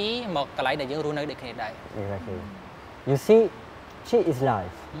លជីមកកន្លែងដែលយើងរស់នៅដូចគ្នាដែរ Exactly. You see, chi is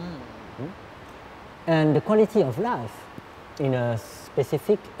life. And the quality of life in a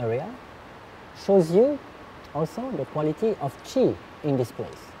specific area shows you also the quality of chi in this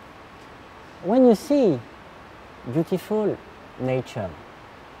place. When you see beautiful nature,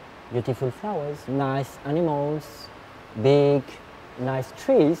 beautiful flowers, nice animals, big, nice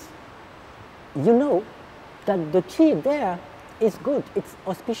trees, you know that the chi there is good, it's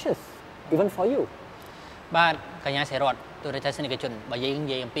auspicious, even for you. បាទកញ្ញាសេរតទូរទស្សនិកជនបើយើងនិ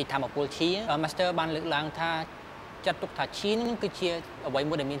យាយអំពីធម្មពលឈី Master បានលើកឡើងថាចាត់ទុកថាឈីនឹងគឺជាអ្វី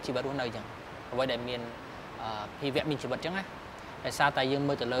មួយដែលមានជីវិតរស់នៅអញ្ចឹងអ្វីដែលមានជីវៈមានជីវិតអញ្ចឹងណាដោយសារតែយើង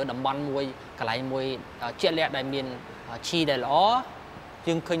មើលទៅលើតំបន់មួយកន្លែងមួយជាក់លាក់ដែលមានឈីដែលល្អ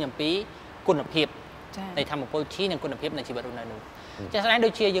យើងឃើញអំពីគុណភាពនៃធម្មពលឈីនិងគុណភាពនៃជីវិតរស់នៅនោះចាស់ស្ដែងដូ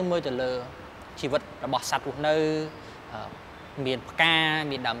ចជាយើងមើលទៅលើ ชีวิตរបស់សត្វរស់នៅមានផ្កា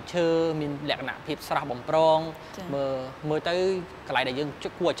មានដើមឈើមានលក្ខណៈភាពស្រស់បំព្រងមើលទៅកន្លែងដែលយើង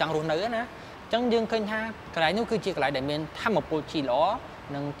គួរចង់រស់នៅណាអញ្ចឹងយើងឃើញថាកន្លែងនោះគឺជាកន្លែងដែលមានធម្មពលជីល្អ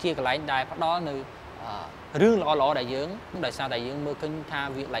និងជាកន្លែងដែលផ្ដល់នៅរឿងល្អៗដែលយើងដោយសារតែយើងមើលឃើញថា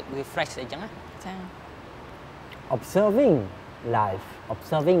វា like វា fresh អីចឹងណាចា Observing life,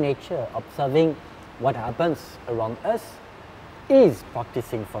 observing nature, observing what happens around us is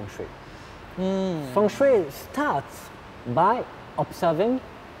practicing Feng Shui. Feng Shui starts by observing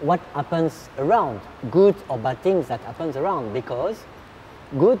what happens around, good or bad things that happens around, because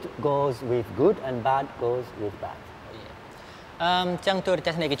good goes with good and bad goes with bad. ចឹងទូរទ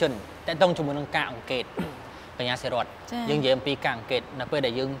ស្សនិកជនតើតង់ជាមួយនឹងការអង្កេតបញ្ញាសិរដ្ឋយើងនិយាយអំពីការអង្កេតនៅពេលដែ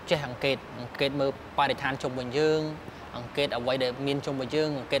លយើងចេះអង្កេតមើលបរិស្ថានជុំវិញយើងអង្កេតអ្វីដែលមានជុំវិញយើង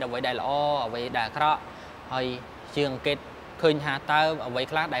អង្កេតអ្វីដែលល្អអ្វីដែលអាក្រក់ហើយយើងអង្កេតឃើញថាតើអ្វី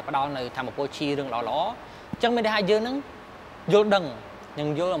ខ្លះដែលផ្ដល់នៅធម្មពលជីរឿងល្អៗអញ្ចឹងមានន័យថាយើងនឹងយល់ដឹងនិង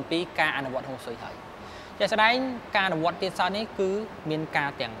យល់អំពីការអនុវត្តហុងស៊ុយហើយជាក់ស្ដែងការអនុវត្តទៀតសោតនេះគឺមានការ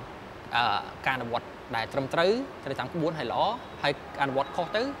ទាំងការអនុវត្តដែលត្រឹមត្រូវតាមក្បួនហើយល្អហើយអនុវត្តខុស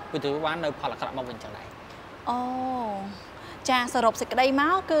ទៅវាទៅបាននៅផលអាក្រក់មកវិញចឹងដែរអូចាសរុបសេចក្តីម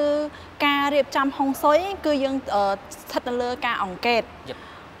កគឺការរៀបចំហុងស៊ុយគឺយើងស្ថិតនៅលើការអង្កេត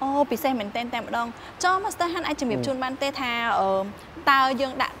អូពិសេសមែនតែម្ដងចុះ Master Han អាចជំរាបជូនបានទេថាតើយើ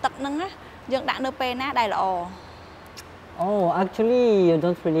ងដាក់ទឹកហ្នឹងណាយើងដាក់នៅពេលណាដែលល្អ Oh, actually, you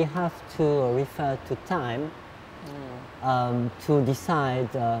don't really have to refer to time to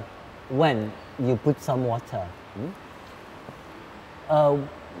decide when you put some water.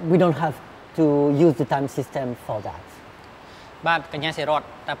 We don't have to use the time system for that. បាទកញ្ញាសិរដ្ឋ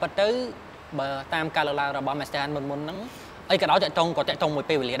តែពិតទៅបើតាមការលើកឡើងរបស់ Master Han មុនហ្នឹងអីក៏ដោយតកតងមួយ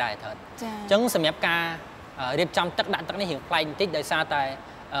ពេលវេលាដែរត្រូវអញ្ចឹងសម្រាប់ការរៀបចំទឹកដាក់ទឹកនេះរៀងប្លែកបន្តិចដោយសារតែ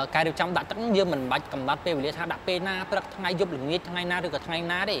ការរៀបចំដាក់ទឹកយើងមិនបាច់កំណត់ពេលវេលាថាដាក់ពេលណាព្រឹកថ្ងៃយប់ល្ងាចថ្ងៃណាឬក៏ថ្ងៃ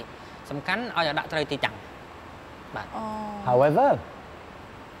ណាទេសំខាន់ឲ្យដាក់ត្រូវទីតាំងបាទ However,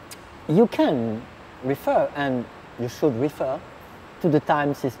 you can refer and you should refer to the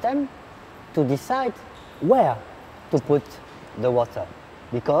time system to decide where to put the water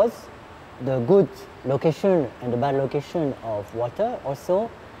because the good location and the bad location of water also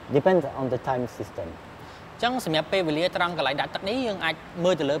depends on the time system. ចឹងសម្រាប់ពេលវេលាត្រង់កន្លែងដាក់ទឹកនេះយើងអាច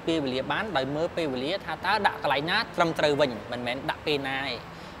មើលទៅលើពេលវេលាបានដោយមើលពេលវេលាថាតើដាក់កន្លែងណាត្រឹមត្រូវវិញមិនមែនដាក់ពេលណាទេ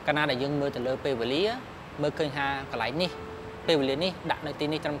កាលណាដែលយើងមើលទៅលើពេលវេលាមើលឃើញថាកន្លែងនេះពេលវេលានេះដាក់នៅទី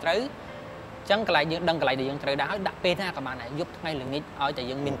នេះត្រឹមត្រូវចឹងកន្លែងយើងដឹងកន្លែងដែលយើងត្រូវដាក់ហើយដាក់ពេលណាក៏បានដែរយប់ថ្ងៃល្ងាចឲ្យតែ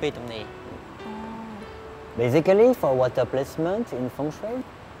យើងមានពេលទំនេរ Basically for water placement in Feng Shui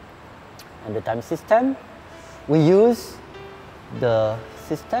and the time system we use the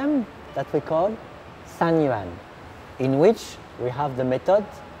system that we call San Yuan, in which we have the method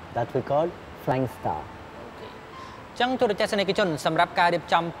that we call flying star. ចឹងទូរទស្សនិកជនសម្រាប់ការរៀប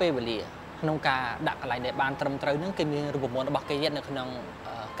ចំពេលវេលាក្នុងការដាក់កន្លែងដែលបានត្រឹមត្រូវនឹងគេមានរូបមន្តរបស់គេទៀតនៅក្នុង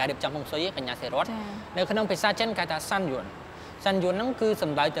ការរៀបចំហុងស៊ុយកញ្ញាសិរដ្ឋនៅក្នុងភាសាចិនគេថា San Yuan ហ្នឹងគឺ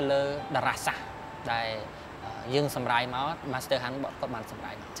សំដៅទៅលើតារាសាស្ត្រដែលយើងសម្រាយមក Master Han គាត់បានសម្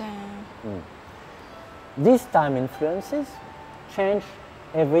រាយមកចា These time influences change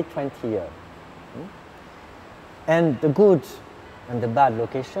every 20 years. And the good and the bad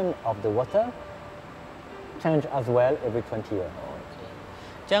location of the water change as well every 20 years.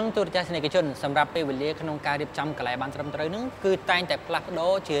 ចឹងទូរទស្សនិកជនសម្រាប់ពេលវេលាក្នុងការរៀបចំកន្លែងបានត្រឹមត្រូវហ្នឹងគឺតែងតែផ្លាស់ប្ដូ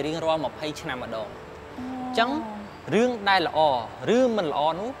រជារៀងរាល់20ឆ្នាំម្ដងចឹងរឿងដែលល្អឬមិនល្អ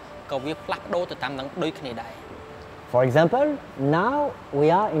នោះក៏វាផ្លាស់ប្ដូរទៅតាមនឹងដូចគ្នាដែរ For example, now we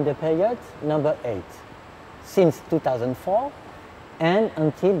are in the period number 8 since 2004 and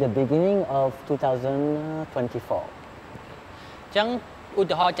until the beginning of 2024. ចឹងឧ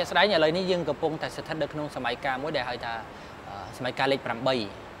ទាហរណ៍ជាក់ស្ដែងឥឡូវនេះយើងកំពុងតែស្ថិតនៅក្នុងសម័យកាលមួយដែលហៅថាសម័យកាលលេខ8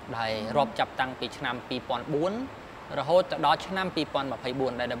ដែលរាប់ចាប់តាំងពីឆ្នាំ2004រហូតដល់ឆ្នាំ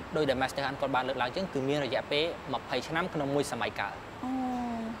2024ដែលដោយដែល Master Han គាត់បានលើកឡើងចឹងគឺមានរយៈពេល20ឆ្នាំក្នុងមួយសម័យកាល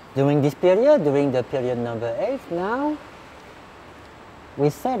During this period, during the period number 8 now, we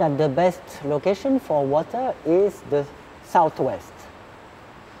say that the best location for water is the southwest.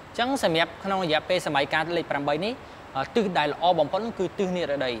 ចឹងសម្រាប់ក្នុងរយៈពេលសម័យកាលលេខ8នេះទិសដែលល្អបំផុតគឺទិសនិ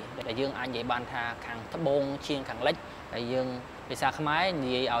រតីដែលយើងអាចនិយាយបានថាខាងត្បូងជាងខាងលិចដែលយើងភាសាខ្មែរនិ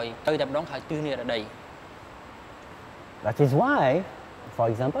យាយឲ្យទៅតែម្ដងហៅទិសនិរតី That is why, for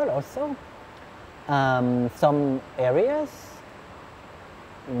example, also some areas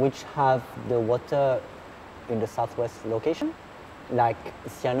which have the water in the southwest location, like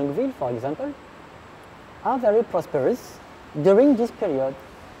Sihanoukville, for example, are very prosperous during this period.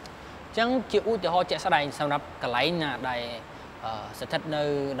 ចឹងជាឧទាហរណ៍ជាក់ស្ដែងសម្រាប់កន្លែងណាដែលស្ថិតនៅ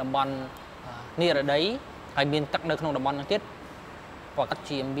តំបន់ នេះរដីហើយមានទឹកនៅក្នុងតំបន់នោះទៀតប្រកាស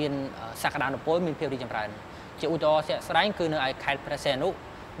ជាមានសក្តានុពលមានភាពរីកចម្រើនជាឧទាហរណ៍ជាក់ស្ដែងគឺនៅឯខេត្តព្រះសីហនុ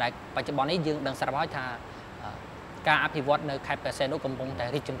ដែលបច្ចុប្បន្ននេះយើងដឹងស្រាប់ហើយថាការអភិវឌ្ឍនៅខេត្តព្រះសីហនុកំពុងតែ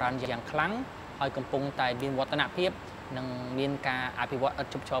រីកចម្រើនយ៉ាងខ្លាំងហើយកំពុងតែមានវឌ្ឍនភាពនិងមានការអភិវឌ្ឍឥត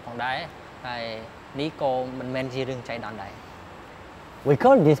ឈប់ឈរផងដែរតែនេះក៏មិនមែនជារឿងចៃដន្យដែរ We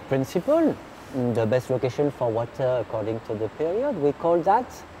call this principle the best location for water according to the period. We call that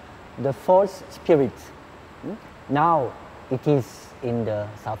the false spirit. Now it is in the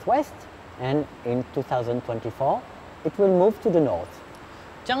southwest, and in 2024 it will move to the north.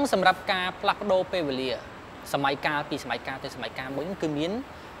 ចឹងសម្រាប់ការផ្លាស់ប្ដូរពេលវេលាសម័យកាលពីសម័យកាលទៅសម័យកាលមួយគឺមាន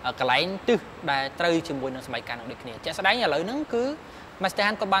កន្លែងទិសដែលត្រូវជាមួយនឹងសម័យកាលនឹងដូចគ្នាជាក់ស្ដែងឥឡូវហ្នឹងគឺ Master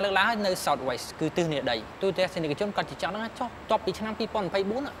Han គាត់បានលើកឡើងហើយនៅ Southwest គឺទិសនិដីទូទៅទស្សនិកជនគាត់ជាចង់ហ្នឹងចុះតបពីឆ្នាំ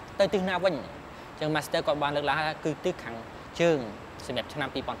2024ទៅទិសណាវិញចឹង Master គាត់បានលើកឡើងហើយគឺទិសខាងជើងសម្រាប់ឆ្នាំ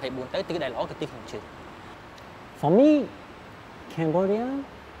2024ទៅទិសដែលល្អគឺទិសខាងជើង For me, Cambodia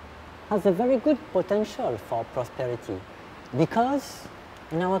has a very good potential for prosperity because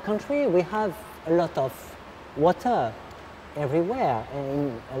in our country we have a lot of water everywhere in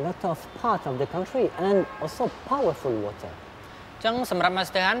a lot of parts of the country and also powerful water. ចឹងសម្រាប់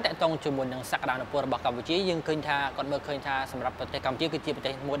Master Han តកតងជាមួយនឹងសក្តានុពលរបស់កម្ពុជាយើងឃើញថាគាត់មើលឃើញថាសម្រាប់ប្រទេសកម្ពុជាគឺជាប្រ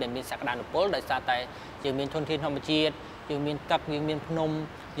ទេសមួយដែលមានសក្តានុពលដោយសារតែយើងមានធនធានធម្មជាតិយើងមានទឹកយើងមានភ្នំ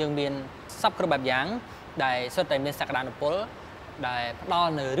យើងមានសពគ្រប់បែបយ៉ាងដែលសុទ្ធតែមានសក្តានុពលដែលផ្ដ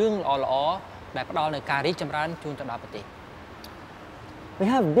ល់នៅរឿងល្អៗដែលផ្ដល់នៅការរីកចម្រើនជូនទៅដល់ប្រទេស We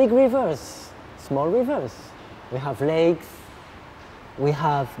have big rivers, small rivers. We have lakes. We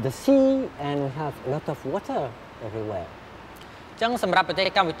have the sea and we have a lot of water everywhere. ចឹងសម្រាប់ប្រទេស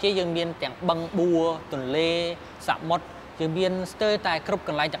កម្ពុជាយើងមានទាំងបឹងបួរទន្លេសមុទ្រយើងមានស្ទើរតែគ្រប់ក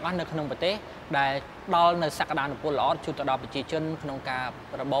ន្លែងទាំងអស់នៅក្នុងប្រទេសដែលផ្ដល់នៅសក្តានុពលល្អជូនទៅដល់ប្រជាជនក្នុងការ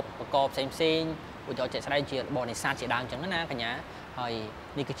របបប្រកបផ្សេងឧទាហរណ៍ជាក់ស្ដែងជារបបនេសាទជាដើមចឹងណាកញ្ញាហើយ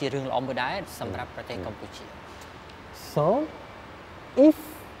នេះគឺជារឿងល្អមួយដែរសម្រាប់ប្រទេសកម្ពុជា So if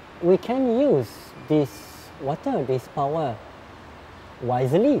we can use this water, this power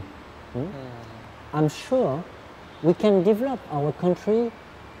wisely, I'm sure we can develop our country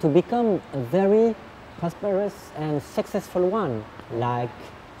to become a very prosperous and successful one, like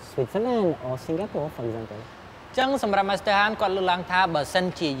Switzerland or Singapore, for example. ចឹងសម្រាប់ Master Han គាត់លើកឡើងថាបើសិន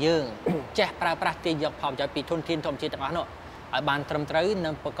ជាយើងចេះប្រើប្រាស់ទាញយកផលប្រយោជន៍ពីធនធានធម្មជាតិទាំងអស់នោះឲ្យបានត្រឹមត្រូវនិ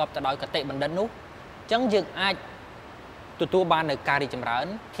ងប្រកបទៅដោយគតិបណ្ឌិតនោះចឹងយើងអាចទទួលបាននៅការរីកចម្រើន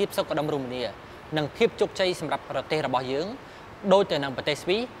ភាពសុខដុមរមនានិងភាពជោគជ័យសម្រាប់ប្រទេសរបស់យើងដូចទៅនឹងប្រទេសស្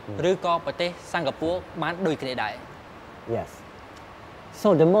វីសឬក៏ប្រទេសសិង្ហបុរីបានដូចគ្នាដែរ Yes. So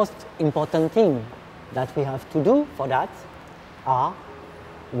the most important thing that we have to do for that are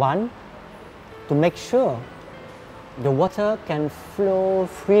one, to make sure the water can flow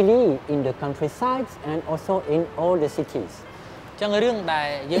freely in the countrysides and also in all the cities. ចឹងរឿងដែល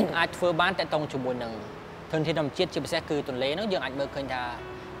យើងអាចធ្វើបានតកតងជាមួយនឹងធនធានធម្មជាតិជាពិសេសគឺទន្លេនោះយើងអាចមើលឃើញថា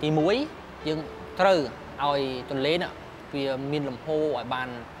ទី1យើងត្រូវឲ្យទន្លេនោះវាមានលំហូរឲ្យបាន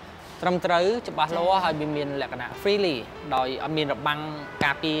ត្រឹមត្រូវច្បាស់លាស់ហើយវាមានលក្ខណៈ freely ដោយអត់មានរបាំង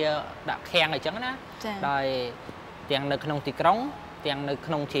ការពារដាក់ឃាំងអីចឹងណាដោយទាំងនៅក្នុងទីក្រុងទាំងនៅ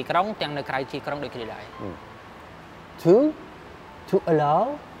ក្នុងទីក្រុងទាំងនៅក្រៅទីក្រុងដូចគ្នាដែរ Two, to allow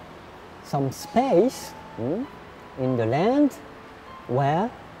some space in the land where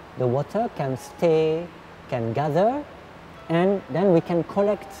the water can stay, can gather, and then we can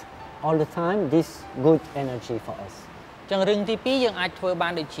collect all the time this good energy for us. ចឹងរឿងទី2យើងអាចធ្វើបា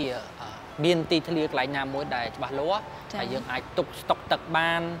នដូចជាមានទីធ្លាកន្លែងណាមួយដែលច្បាស់លាស់ហើយយើងអាចទុកស្តុកទឹក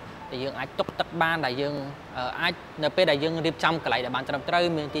បានដែលយើងអាចទុកទឹកបានដែលយើងអាចនៅពេលដែលយើងរៀបចំកន្លែងដែលបានត្រឹមត្រូវ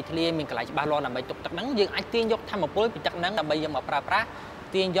មានទីធ្លាមានកន្លែងច្បាស់លាស់ដើម្បីទុកទឹកហ្នឹងយើងអាចទាញយកធម្មពលពីទឹកហ្នឹងដើម្បីយកមកប្រើប្រាស់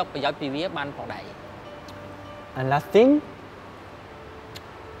ទាញយកប្រយោជន៍ពីវាបានផងដែរ And last thing,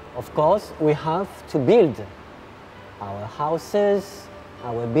 of course, we have to build our houses,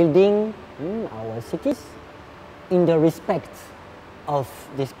 our building, our cities in the respect of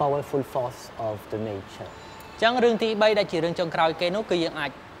this powerful force of the nature. ចឹងរឿងទី3ដែលជារឿងចុងក្រោយគេនោះគឺយើងអា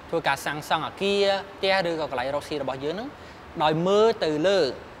ចធ្វើការសាងសង់អគារផ្ទះឬក៏កន្លែងរកស៊ីរបស់យើងហ្នឹងដោយមើលទៅលើ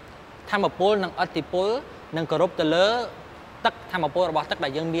ធម្មពលនិងឥទ្ធិពលនិងគោរពទៅលើទឹកធម្មពលរបស់ទឹកដែ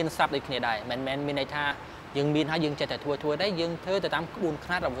លយើងមានស្រាប់ដូចគ្នាដែរមិនមែនមានន័យថាយើងមានហើយយើងចេះតែធ្វើដែរយើងធ្វើទៅតាមក្បួនខ្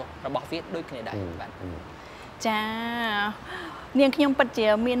នាតរបស់វាដូចគ្នាដែរបាទ ចា នាងខ្ញុំពិតជា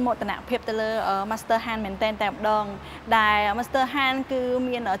មានមោទនភាពទៅលើ Master Han មែនតែម្ដងដែល Master Han គឺ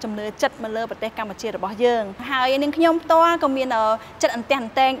មានចំណឿចិត្តមកលើប្រទេសកម្ពុជារបស់យើងហើយនាងខ្ញុំផ្ទាល់ក៏មានចិត្តអន្ទះអ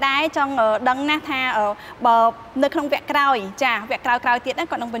ន្ទែងដែរចង់ដឹងណាស់ថាបើនៅក្នុងវគ្គក្រោយចាវគ្គក្រោយទៀត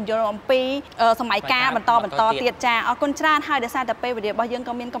ក៏នឹងបញ្យល់អំពីសម័យកាលបន្តទៀតចាអរគុណច្រើនហើយដោយសារតែពេលវេលារបស់យើង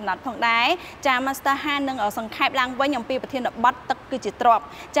ក៏មានកំណត់ផងដែរចា Master Han នឹងសង្ខេបឡើងវិញអំពីប្រធានបទទឹកគឺជាទ្រព្យ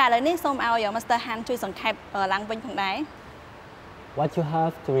ចាឥឡូវនេះសូមឲ្យ Master Han ជួយសង្ខេបឡើងវិញផងដែរ What you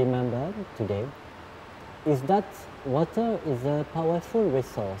have to remember today is that water is a powerful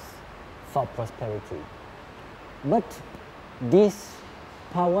resource for prosperity. But this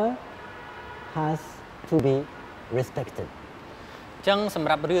power has to be respected. ចឹងសម្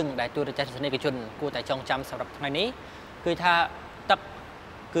រាប់រឿងដែលទូរទស្សនិកជនគួរតែចងចាំសម្រាប់ថ្ងៃនេះគឺថាទឹក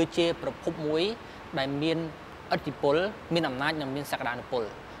គឺជាប្រភពមួយដែលមានឥទ្ធិពលមានអំណាចនិងមានសក្តានុពល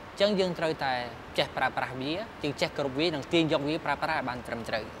ចឹងយើងត្រូវតែចេះប្រើប្រាស់វាយើងចេះគ្រប់វានិងទាញយកវាប្រើប្រាស់ឲ្យបានត្រឹម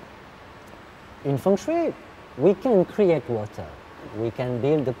ត្រូវ In Feng Shui, we can create water. We can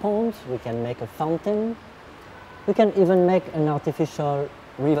build a pond, we can make a fountain, we can even make an artificial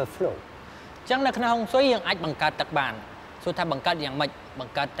river flow. ចឹងនៅក្នុងហុងស៊ុយយើងអាចបង្កើតទឹកបានសួរថាបង្កើតយ៉ាងម៉េចប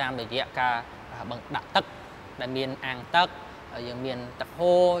ង្កើតតាមរយៈការដាក់ទឹកដែលមានអាងទឹកយើងមានទឹក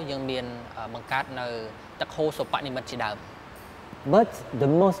ហូរយើងមានបង្កើតនៅទឹកហូរសុបនិមិត្តជាដើម But the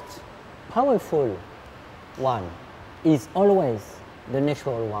most powerful one is always the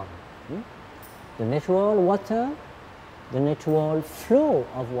natural one. The natural water, the natural flow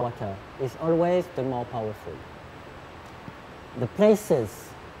of water is always the more powerful. The places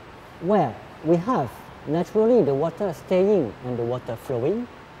where we have naturally the water staying and the water flowing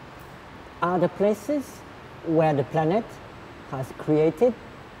are the places where the planet has created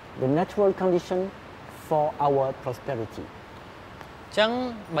the natural condition for our prosperity. ចឹង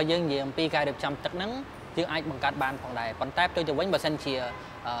បើយើងនិយាយអំពីការរៀបចំទឹកហ្នឹងយើងអាចបង្កើតបានផងដែរប៉ុន្តែផ្ទុយទៅវិញបើសិនជា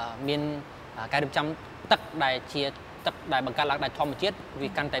មានការរៀបចំទឹកដែលជាទឹកដែលបង្កើតឡើងដោយធម្មជាតិវា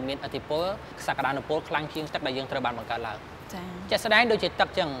កាន់តែមានឥទ្ធិពលសក្តានុពលខ្លាំងជាងទឹកដែលយើងត្រូវបានបង្កើតឡើងចា៎ជាក់ស្ដែងដូចជាទឹក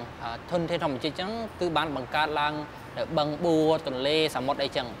ចឹងធនធានធម្មជាតិចឹងគឺបានបង្កើតឡើងនៅបឹងបួរទន្លេសមុទ្រអី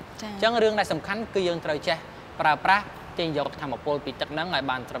ចឹងចឹងរឿងដែលសំខាន់គឺយើងត្រូវចេះប្រើប្រាស់ទាញយកធម្មពលពីទឹកហ្នឹងឲ្យ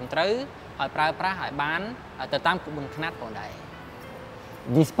បានត្រឹមត្រូវឲ្យប្រើប្រាស់ឲ្យបានទៅតាមក្បួនខ្នាតផងដែរ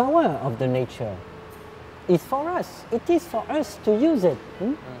This power of the nature is for us. It is for us to use it.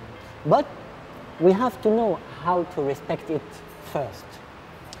 But we have to know how to respect it first.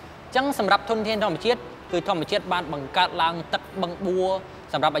 ចឹងសម្រាប់ធនធានធម្មជាតិគឺធម្មជាតិបានបង្កើតឡើងទឹកបឹងបួរ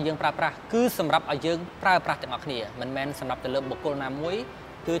សម្រាប់ឲ្យយើងប្រើប្រាស់គឺសម្រាប់ឲ្យយើងប្រើប្រាស់ទាំងអស់គ្នាមិនមែនសម្រាប់ទៅលើបុគ្គលណាមួយ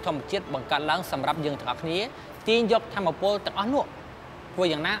គឺធម្មជាតិបង្កើតឡើងសម្រាប់យើងទាំងអស់គ្នាទាញយកធម្មពលទាំងអស់នោះធ្វើ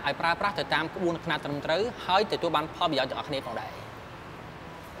យ៉ាងណាឲ្យប្រើប្រាស់ទៅតាមក្បួនខ្នាតត្រឹមត្រូវហើយទទួលបានផលប្រយោជន៍ទាំងអស់គ្នាផងដែរ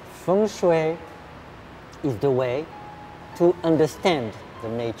Feng Shui is the way to understand the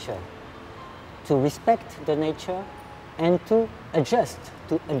nature, to respect the nature, and to adjust,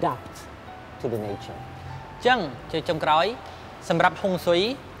 to adapt to the nature. ចឹងជាចុងក្រោយសម្រាប់ហុងស៊ុយ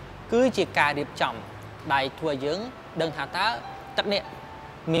គឺជាការរៀបចំដែលធ្វើយើងដឹងថាតើទឹកនេះ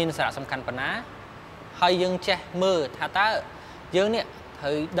មានសារៈសំខាន់ប៉ុណ្ណាហើយយើងចេះមើលថាតើយើងនេះត្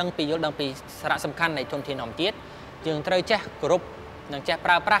រូវដឹងពីយល់ដឹងពីសារៈសំខាន់នៃធនធានធម្មជាតិយើងត្រូវចេះគោរពនិងចេះ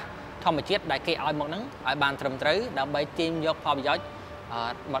ប្រើប្រាស់ធម្មជាតិដែលគេឲ្យមកហ្នឹងឲ្យបានត្រឹមត្រូវដើម្បីទាញយកផលប្រយោជន៍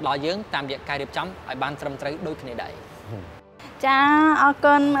មកដល់យើងតាមរយៈការរៀបចំឲ្យបានត្រឹមត្រូវដូចគ្នាដែរចាអរ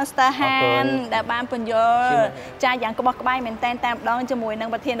គុណ Master Han ដែលបានពន្យល់ចាយ៉ាងក្បោះក្បាយមែនតែនតែម្ដងជាមួយនឹង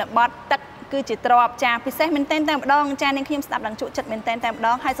ប្រធានបទទឹកគឺជាទ្រព្យចាពិសេសមែនតែនតែម្ដងចានាងខ្ញុំស្ដាប់ឡើងជក់ចិត្តមែនតែនតែម្ដ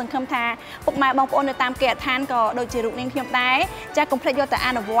ងហើយសង្ឃឹមថាពុកម៉ែបងប្អូននៅតាមគេដ្ឋានក៏ដូចជារូបនាងខ្ញុំដែរចាកុំភ្លេចយកទៅអ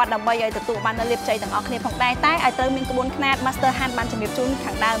នុវត្តដើម្បីឲ្យទទួលបាននូវលាភជ័យទាំងអស់គ្នាផងដែរតែឲ្យត្រូវមានក្បួនខ្នាត Master Han បានជំរាបជូន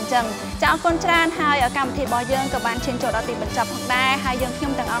ខាងដើមអញ្ចឹងចាអរគុណច្រើនហើយកម្មវិធីរបស់យើងក៏បានឈានចូលដល់ទីបញ្ចប់ផងដែរហើយយើងខ្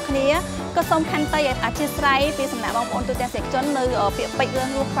ញុំទាំងអស់គ្នាក៏សូមខន្តីអធិស្ឋានពីសំណាក់បងប្អូនទូទាំងសេកជននៅពាក្យពេចន៍រឿង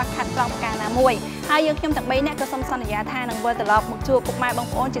រស់ខ្វះខាតត្រង់ប្រការណាមួយហើយយើងខ្ញុំទាំង3នាក់ក៏សូមសន្យាថានឹងវិលត្រឡប់មកជួបពុកម៉ែបង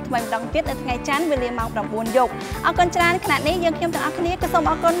ប្អូនជាថ្មីម្ដងទៀតនៅថ្ងៃច័ន្ទវេលាម៉ោង 9 យប់អរគុណច្រើនខណៈនេះយើងខ្ញុំទាំងអស់គ្នាក៏សូម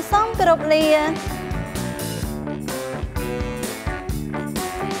អរគុណសូមគោរពលា